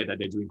when they say that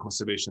they're doing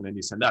conservation and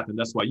this and that. And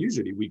that's why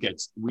usually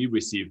we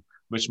receive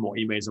much more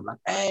emails of like,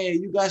 hey,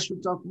 you guys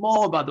should talk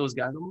more about those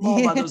guys,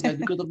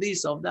 because of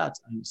this or that.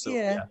 And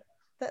so,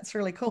 that's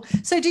really cool.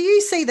 So do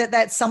you see that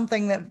that's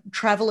something that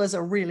travelers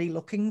are really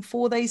looking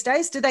for these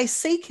days? Do they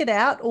seek it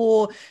out,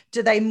 or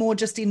do they more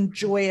just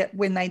enjoy it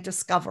when they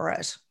discover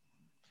it?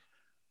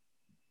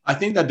 I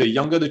think that the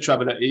younger the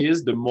traveler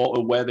is, the more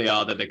aware they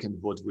are that they can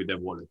vote with their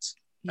wallet.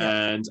 Yeah.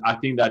 And I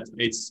think that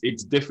it's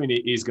definitely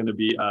is going to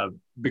be,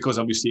 because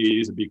obviously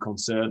it is a big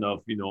concern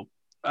of,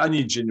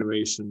 any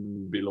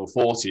generation below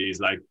 40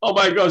 is like, oh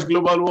my gosh,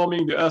 global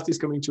warming, the earth is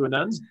coming to an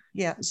end.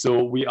 Yeah.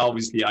 So we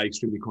obviously are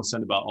extremely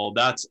concerned about all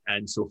that.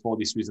 And so for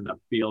this reason, I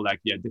feel like,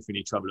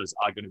 definitely travelers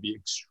are going to be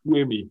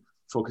extremely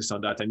focused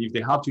on that. And if they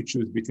have to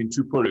choose between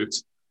two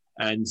products,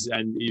 and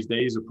if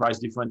there is a price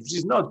difference, which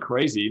is not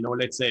crazy,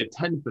 let's say a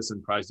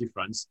 10% price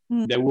difference,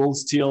 they will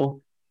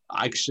still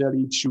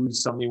actually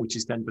choose something which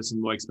is 10%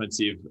 more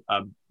expensive,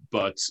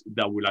 but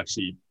that will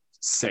actually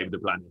save the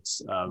planet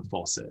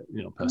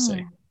per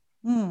se.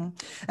 And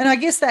I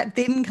guess that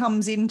then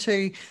comes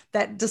into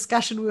that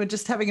discussion we were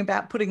just having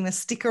about putting the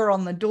sticker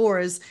on the door,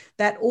 is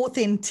that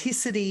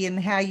authenticity in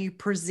how you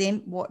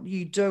present what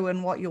you do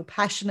and what you're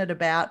passionate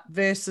about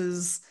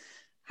versus,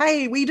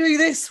 hey, we do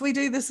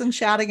this and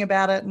shouting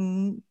about it.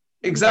 And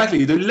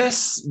exactly. The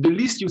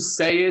least you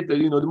say it, the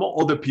more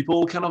other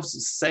people kind of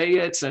say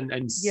it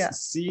and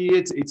see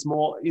it. It's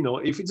more,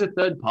 if it's a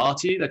third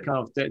party that kind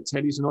of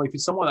tell you, if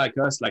it's someone like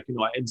us, like,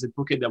 NZ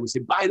Phuket, that would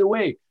say, by the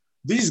way,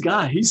 this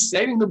guy, he's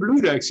saving the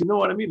blue ducks. You know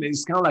what I mean?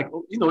 It's kind of like,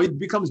 it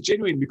becomes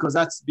genuine because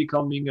that's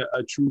becoming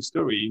a true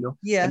story,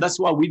 Yeah. And that's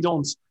why we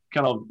don't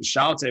kind of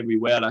shout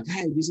everywhere like,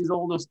 hey, this is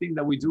all those things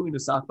that we do in the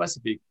South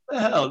Pacific. The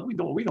hell, we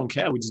don't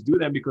care. We just do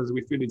them because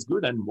we feel it's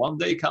good. And one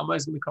day karma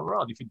is going to come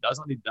around. If it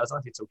doesn't, it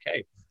doesn't. It's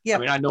okay. Yeah. I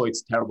mean, I know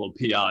it's terrible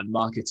PR and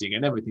marketing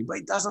and everything, but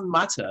it doesn't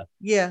matter.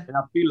 Yeah. And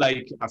I feel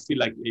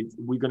like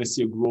we're going to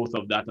see a growth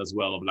of that as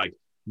well. Of like,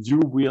 you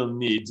will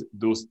need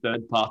those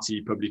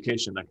third-party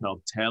publications that kind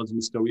of tells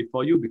your story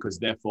for you, because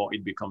therefore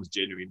it becomes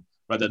genuine,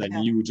 rather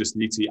than you just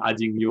literally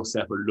adding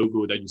yourself a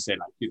logo that you say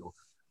like,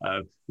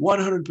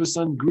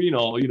 100% green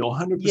or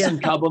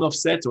 100% carbon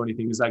offset or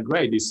anything. Is that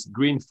great? This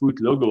green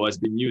fruit logo has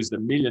been used a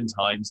million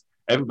times.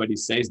 Everybody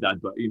says that,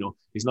 but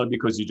it's not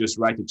because you just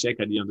write a check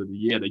at the end of the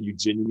year that you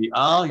genuinely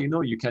are.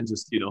 You can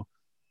just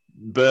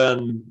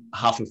burn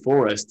half a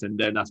forest and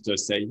then after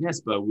say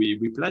yes, but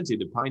we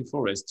planted a pine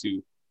forest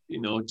to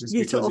just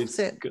because to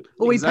offset. It's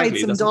or we paid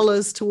some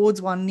dollars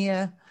towards one.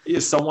 Yeah,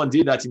 someone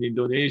did that in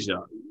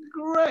Indonesia.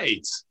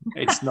 Great.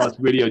 It's not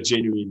really a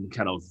genuine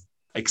kind of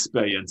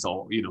experience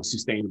or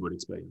sustainable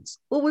experience.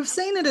 Well, we've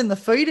seen it in the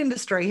food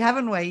industry,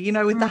 haven't we?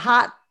 With the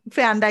Heart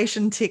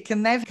Foundation tick,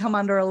 and they've come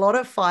under a lot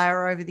of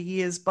fire over the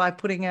years by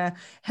putting a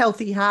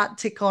healthy heart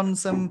tick on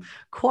some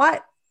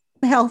quite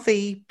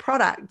healthy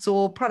products,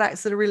 or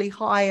products that are really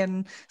high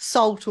in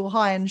salt or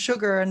high in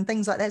sugar and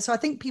things like that. So I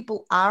think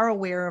people are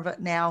aware of it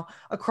now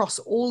across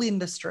all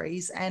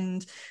industries,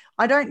 and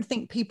I don't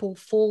think people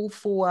fall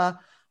for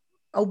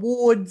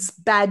awards,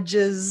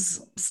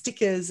 badges,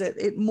 stickers.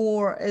 It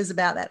more is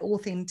about that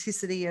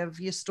authenticity of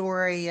your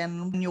story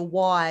and your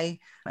why.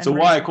 So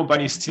why are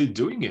companies still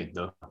doing it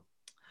though?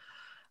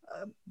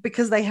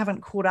 Because they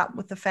haven't caught up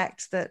with the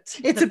fact that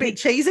it's a bit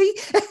cheesy.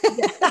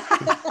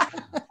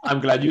 I'm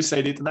glad you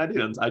said it and I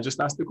didn't. I just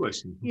asked the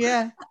question.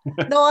 Yeah.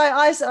 No,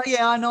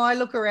 I know. I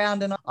look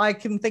around and I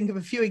can think of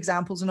a few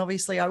examples, and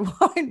obviously I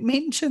won't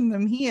mention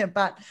them here,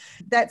 but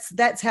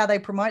that's how they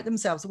promote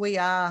themselves. We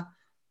are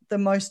the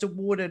most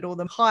awarded or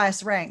the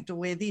highest ranked, or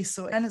we're this,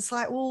 and it's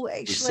like, well,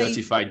 actually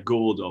certified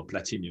gold or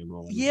platinum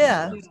or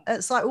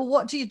it's like, well,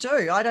 what do you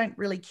do? I don't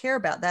really care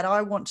about that.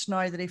 I want to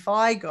know that if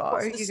I go,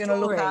 you're going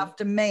to look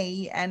after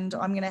me, and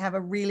I'm going to have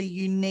a really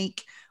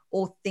unique,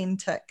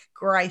 authentic,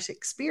 great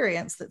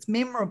experience that's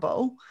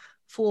memorable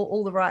for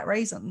all the right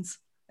reasons.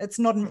 It's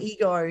not an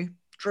ego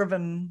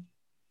driven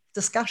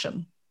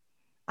discussion.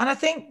 And I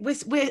think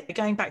we're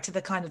going back to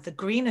the kind of the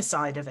greener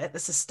side of it, the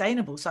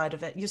sustainable side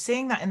of it. You're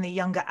seeing that in the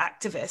younger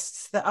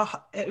activists that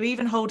are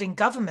even holding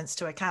governments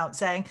to account,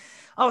 saying,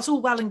 oh, it's all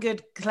well and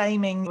good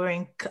claiming we're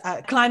in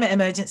climate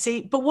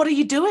emergency, but what are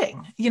you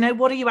doing?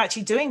 What are you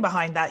actually doing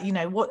behind that?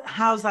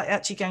 How's that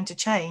actually going to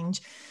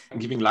change?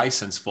 Giving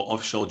license for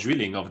offshore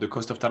drilling off the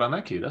coast of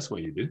Taranaki. That's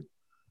what you do.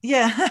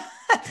 Yeah.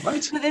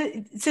 Right.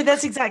 So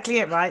that's exactly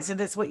it, right? So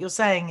that's what you're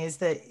saying, is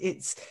that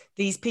it's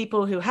these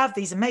people who have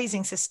these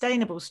amazing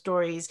sustainable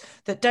stories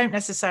that don't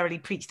necessarily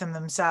preach them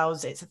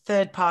themselves. It's a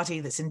third party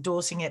that's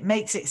endorsing it,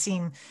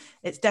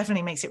 it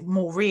definitely makes it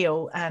more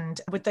real.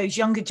 And with those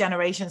younger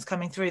generations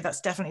coming through,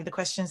 that's definitely the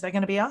questions they're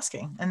going to be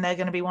asking, and they're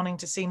going to be wanting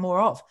to see more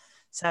of.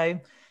 So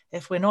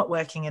if we're not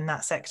working in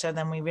that sector,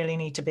 then we really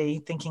need to be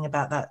thinking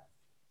about that,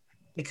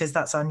 because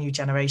that's our new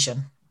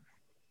generation.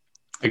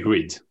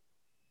 Agreed.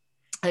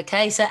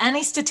 Okay, so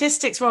any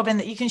statistics, Robin,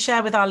 that you can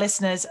share with our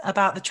listeners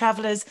about the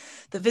travelers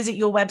that visit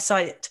your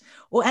website,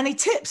 or any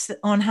tips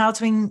on how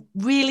to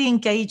really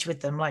engage with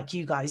them like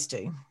you guys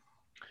do?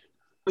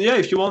 Yeah,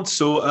 if you want.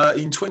 So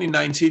in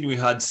 2019, we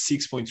had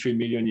 6.3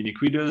 million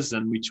unique readers,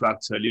 and we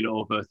tracked a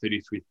little over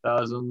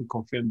 33,000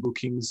 confirmed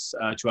bookings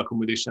to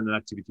accommodation and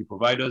activity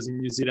providers in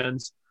New Zealand.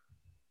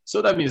 So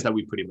that means that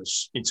we pretty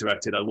much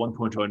interacted at one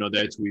point or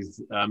another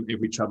with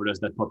every traveler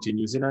that popped in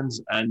New Zealand.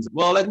 And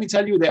well, let me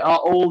tell you, they are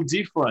all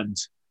different.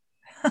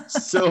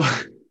 So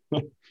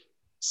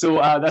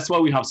that's why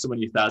we have so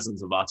many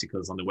thousands of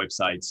articles on the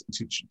website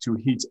to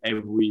hit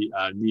every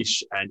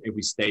niche and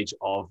every stage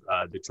of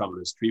the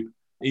traveler's trip.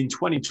 In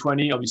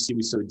 2020, obviously,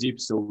 we saw a dip,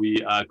 so we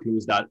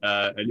closed at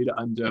a little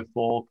under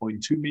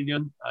 4.2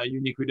 million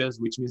unique readers,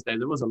 which means that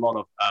there was a lot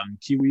of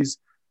Kiwis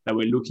that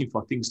were looking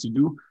for things to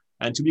do.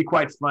 And to be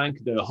quite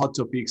frank, the hot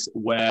topics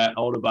were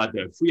all about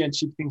the free and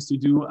cheap things to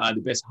do, the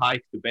best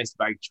hike, the best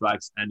bike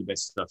tracks, and the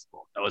best surf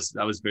sport.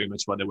 That was very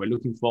much what they were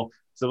looking for.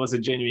 So it was a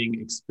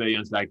genuine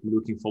experience, like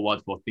looking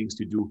forward for things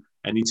to do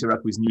and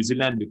interact with New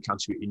Zealand, the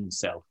country in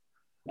itself.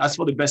 As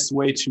for the best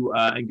way to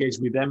engage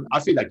with them,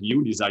 I feel like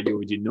you, Lisa, you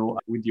already know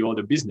with your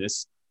other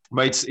business,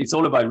 but it's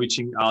all about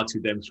reaching out to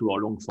them through our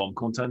long form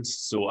content.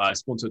 So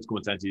sponsored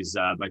content is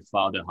by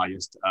far the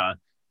highest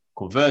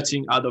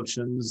converting ad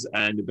options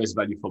and the best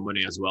value for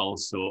money as well.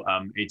 So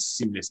it's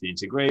seamlessly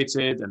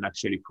integrated and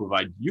actually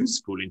provide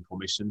useful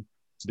information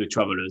to the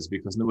travelers,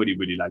 because nobody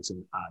really likes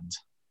an ad.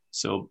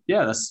 So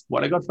yeah, that's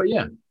what I got for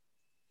you.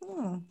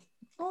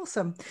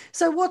 Awesome.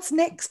 So what's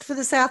next for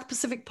the South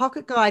Pacific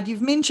Pocket Guide?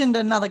 You've mentioned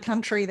another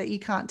country that you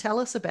can't tell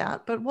us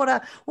about, but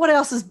what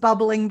else is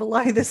bubbling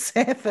below the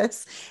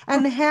surface?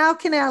 And how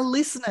can our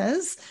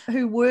listeners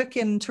who work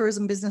in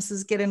tourism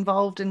businesses get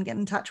involved and get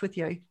in touch with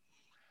you?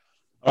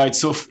 All right,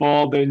 so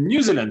for the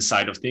New Zealand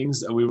side of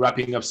things, we're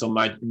wrapping up some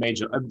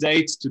major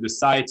updates to the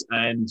site,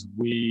 and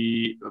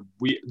we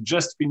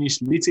just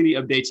finished literally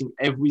updating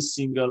every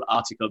single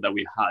article that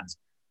we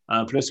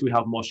had. Plus, we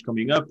have more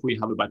coming up. We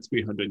have about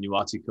 300 new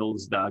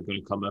articles that are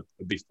going to come up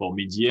before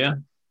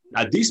mid-year.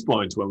 At this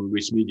point, when we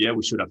reach mid-year,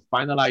 we should have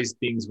finalized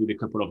things with a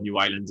couple of new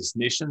island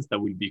destinations that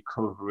we'll be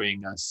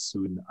covering as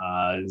soon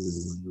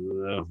as,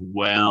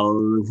 well,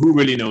 who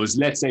really knows?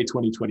 Let's say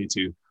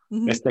 2022.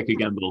 Mm-hmm. Let's take a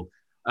gamble.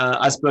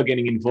 As per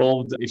getting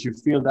involved, if you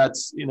feel that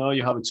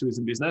you have a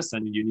tourism business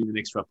and you need an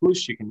extra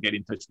push, you can get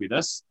in touch with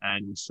us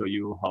and show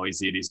you how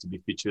easy it is to be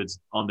featured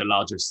on the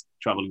largest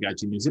travel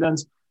guide in New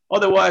Zealand.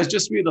 Otherwise,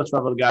 just read our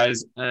travel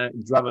guides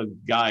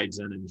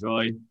and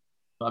enjoy.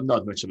 I'm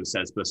not much of a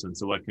salesperson,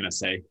 so what can I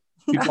say?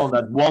 People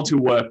that want to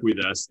work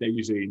with us, they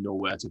usually know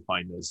where to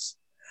find us.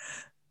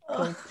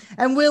 Cool.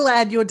 And we'll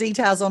add your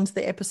details onto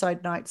the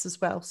episode notes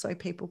as well, so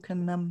people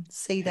can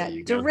see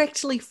that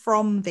directly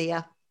from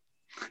there.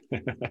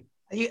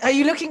 Are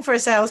you looking for a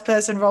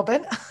salesperson,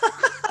 Robin?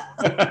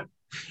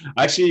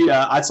 Actually,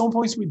 at some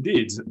points we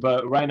did,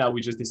 but right now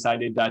we just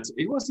decided that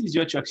it was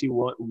easier to actually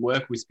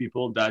work with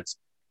people that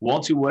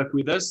want to work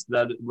with us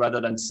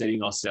rather than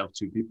selling ourselves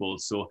to people.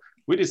 So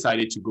we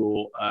decided to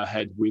go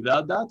ahead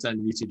without that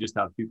and literally just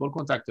have people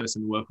contact us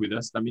and work with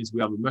us. That means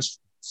we have a much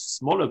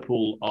smaller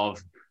pool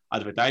of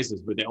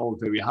advertisers, but they're all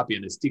very happy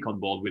and they stick on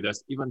board with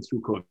us even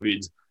through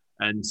COVID.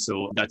 And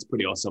so that's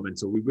pretty awesome. And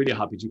so we're really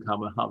happy to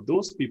come and have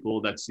those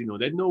people that,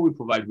 they know we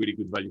provide really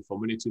good value for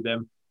money to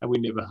them. And we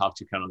never have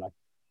to kind of like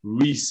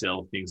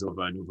resell things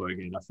over and over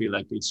again. I feel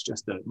like it's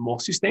just a more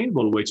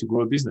sustainable way to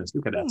grow a business.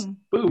 Look at that.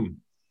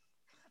 Boom.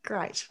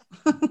 Great.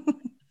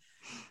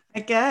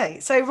 Okay.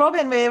 So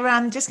Robin,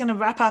 we're just going to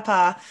wrap up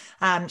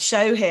our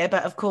show here.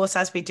 But of course,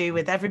 as we do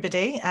with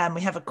everybody,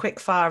 we have a quick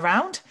fire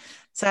round.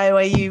 So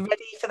are you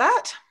ready for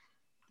that?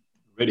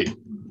 Ready.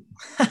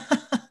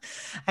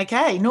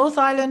 Okay, North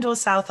Island or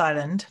South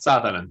Island?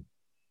 South Island.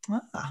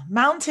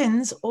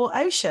 Mountains or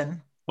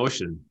ocean?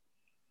 Ocean.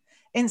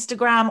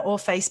 Instagram or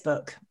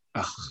Facebook?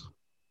 Ugh,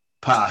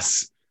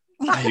 pass.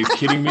 Are you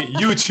kidding me?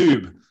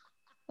 YouTube.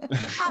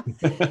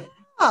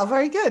 Oh,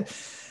 very good.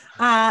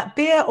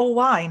 Beer or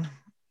wine?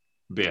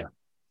 Beer.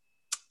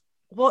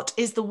 What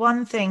is the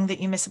one thing that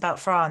you miss about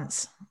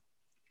France?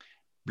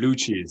 Blue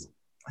cheese.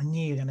 I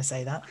knew you were going to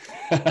say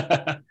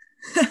that.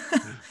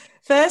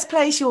 First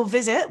place you'll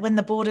visit when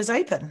the borders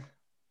open?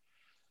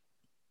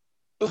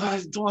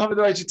 I don't have the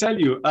right to tell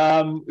you.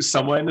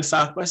 Somewhere in the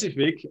South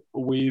Pacific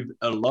with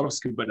a lot of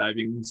scuba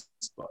diving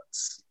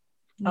spots.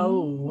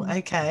 Oh,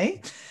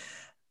 okay.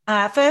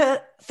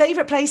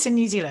 Favorite place in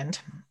New Zealand?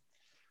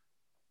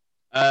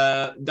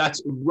 That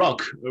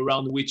rock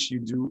around which you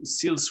do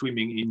seal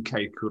swimming in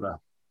Kaikoura.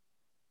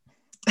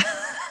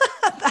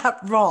 That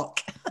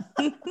rock.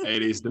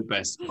 It is the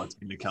best spot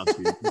in the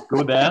country.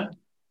 Go there,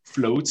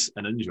 float,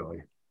 and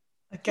enjoy.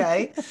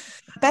 Okay.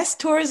 Best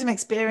tourism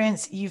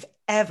experience you've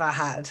ever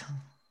had?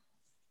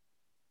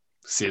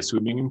 Seal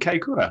swimming in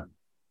Kaikoura.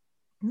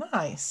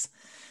 Nice.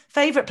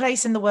 Favorite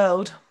place in the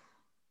world?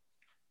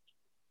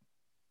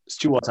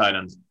 Stewart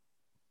Island.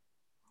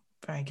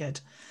 Very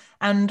good.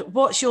 And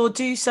what's your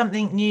do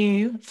something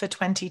new for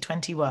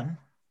 2021?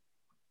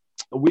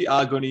 We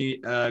are going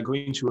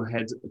to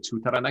head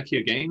to Taranaki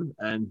again.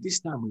 And this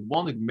time we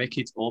want to make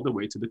it all the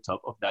way to the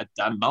top of that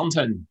damn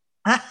mountain.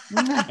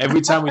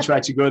 Every time we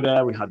try to go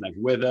there, we had like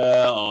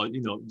weather or,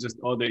 just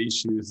other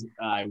issues.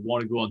 I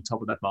want to go on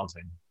top of that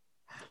mountain.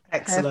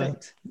 Excellent.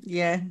 Perfect.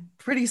 Yeah,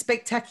 pretty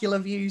spectacular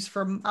views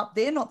from up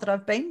there. Not that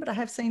I've been, but I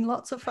have seen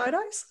lots of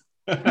photos.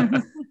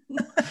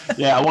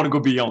 Yeah, I want to go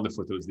beyond the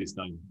photos this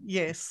time.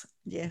 Yes.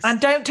 And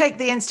don't take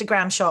the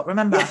Instagram shot,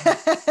 remember?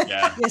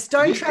 Yeah. Yes,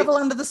 don't travel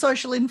under the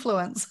social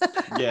influence.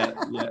 Yeah.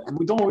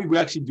 We don't worry, we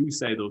actually do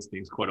say those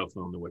things quite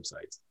often on the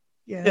website.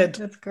 Yeah, good.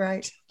 That's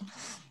great.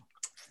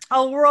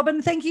 Oh,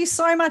 Robin, thank you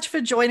so much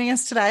for joining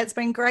us today. It's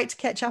been great to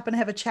catch up and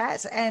have a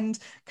chat, and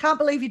can't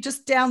believe you're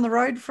just down the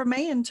road from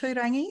me in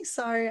Turangi.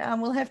 So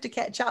we'll have to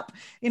catch up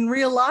in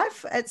real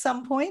life at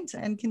some point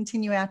and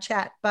continue our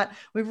chat. But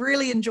we've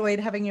really enjoyed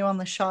having you on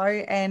the show.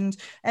 And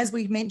as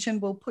we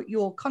mentioned, we'll put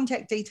your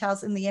contact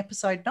details in the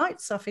episode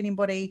notes. So if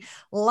anybody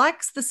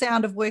likes the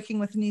sound of working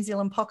with the New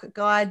Zealand Pocket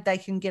Guide, they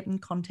can get in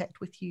contact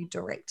with you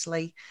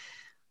directly.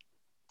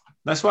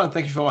 Nice one.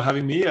 Thank you for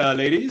having me,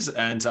 ladies.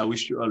 And I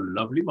wish you a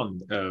lovely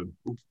Monday.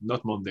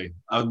 Not Monday.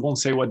 I won't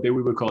say what day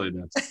we were calling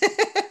that.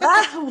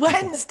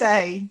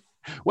 Wednesday.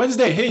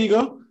 Wednesday. Here you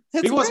go.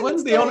 It was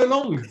Wednesday all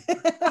along.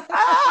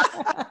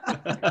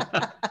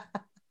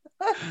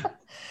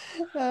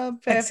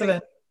 Perfect.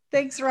 Excellent.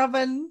 Thanks,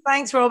 Robin.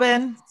 Thanks,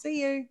 Robin.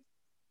 See you.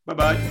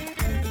 Bye-bye.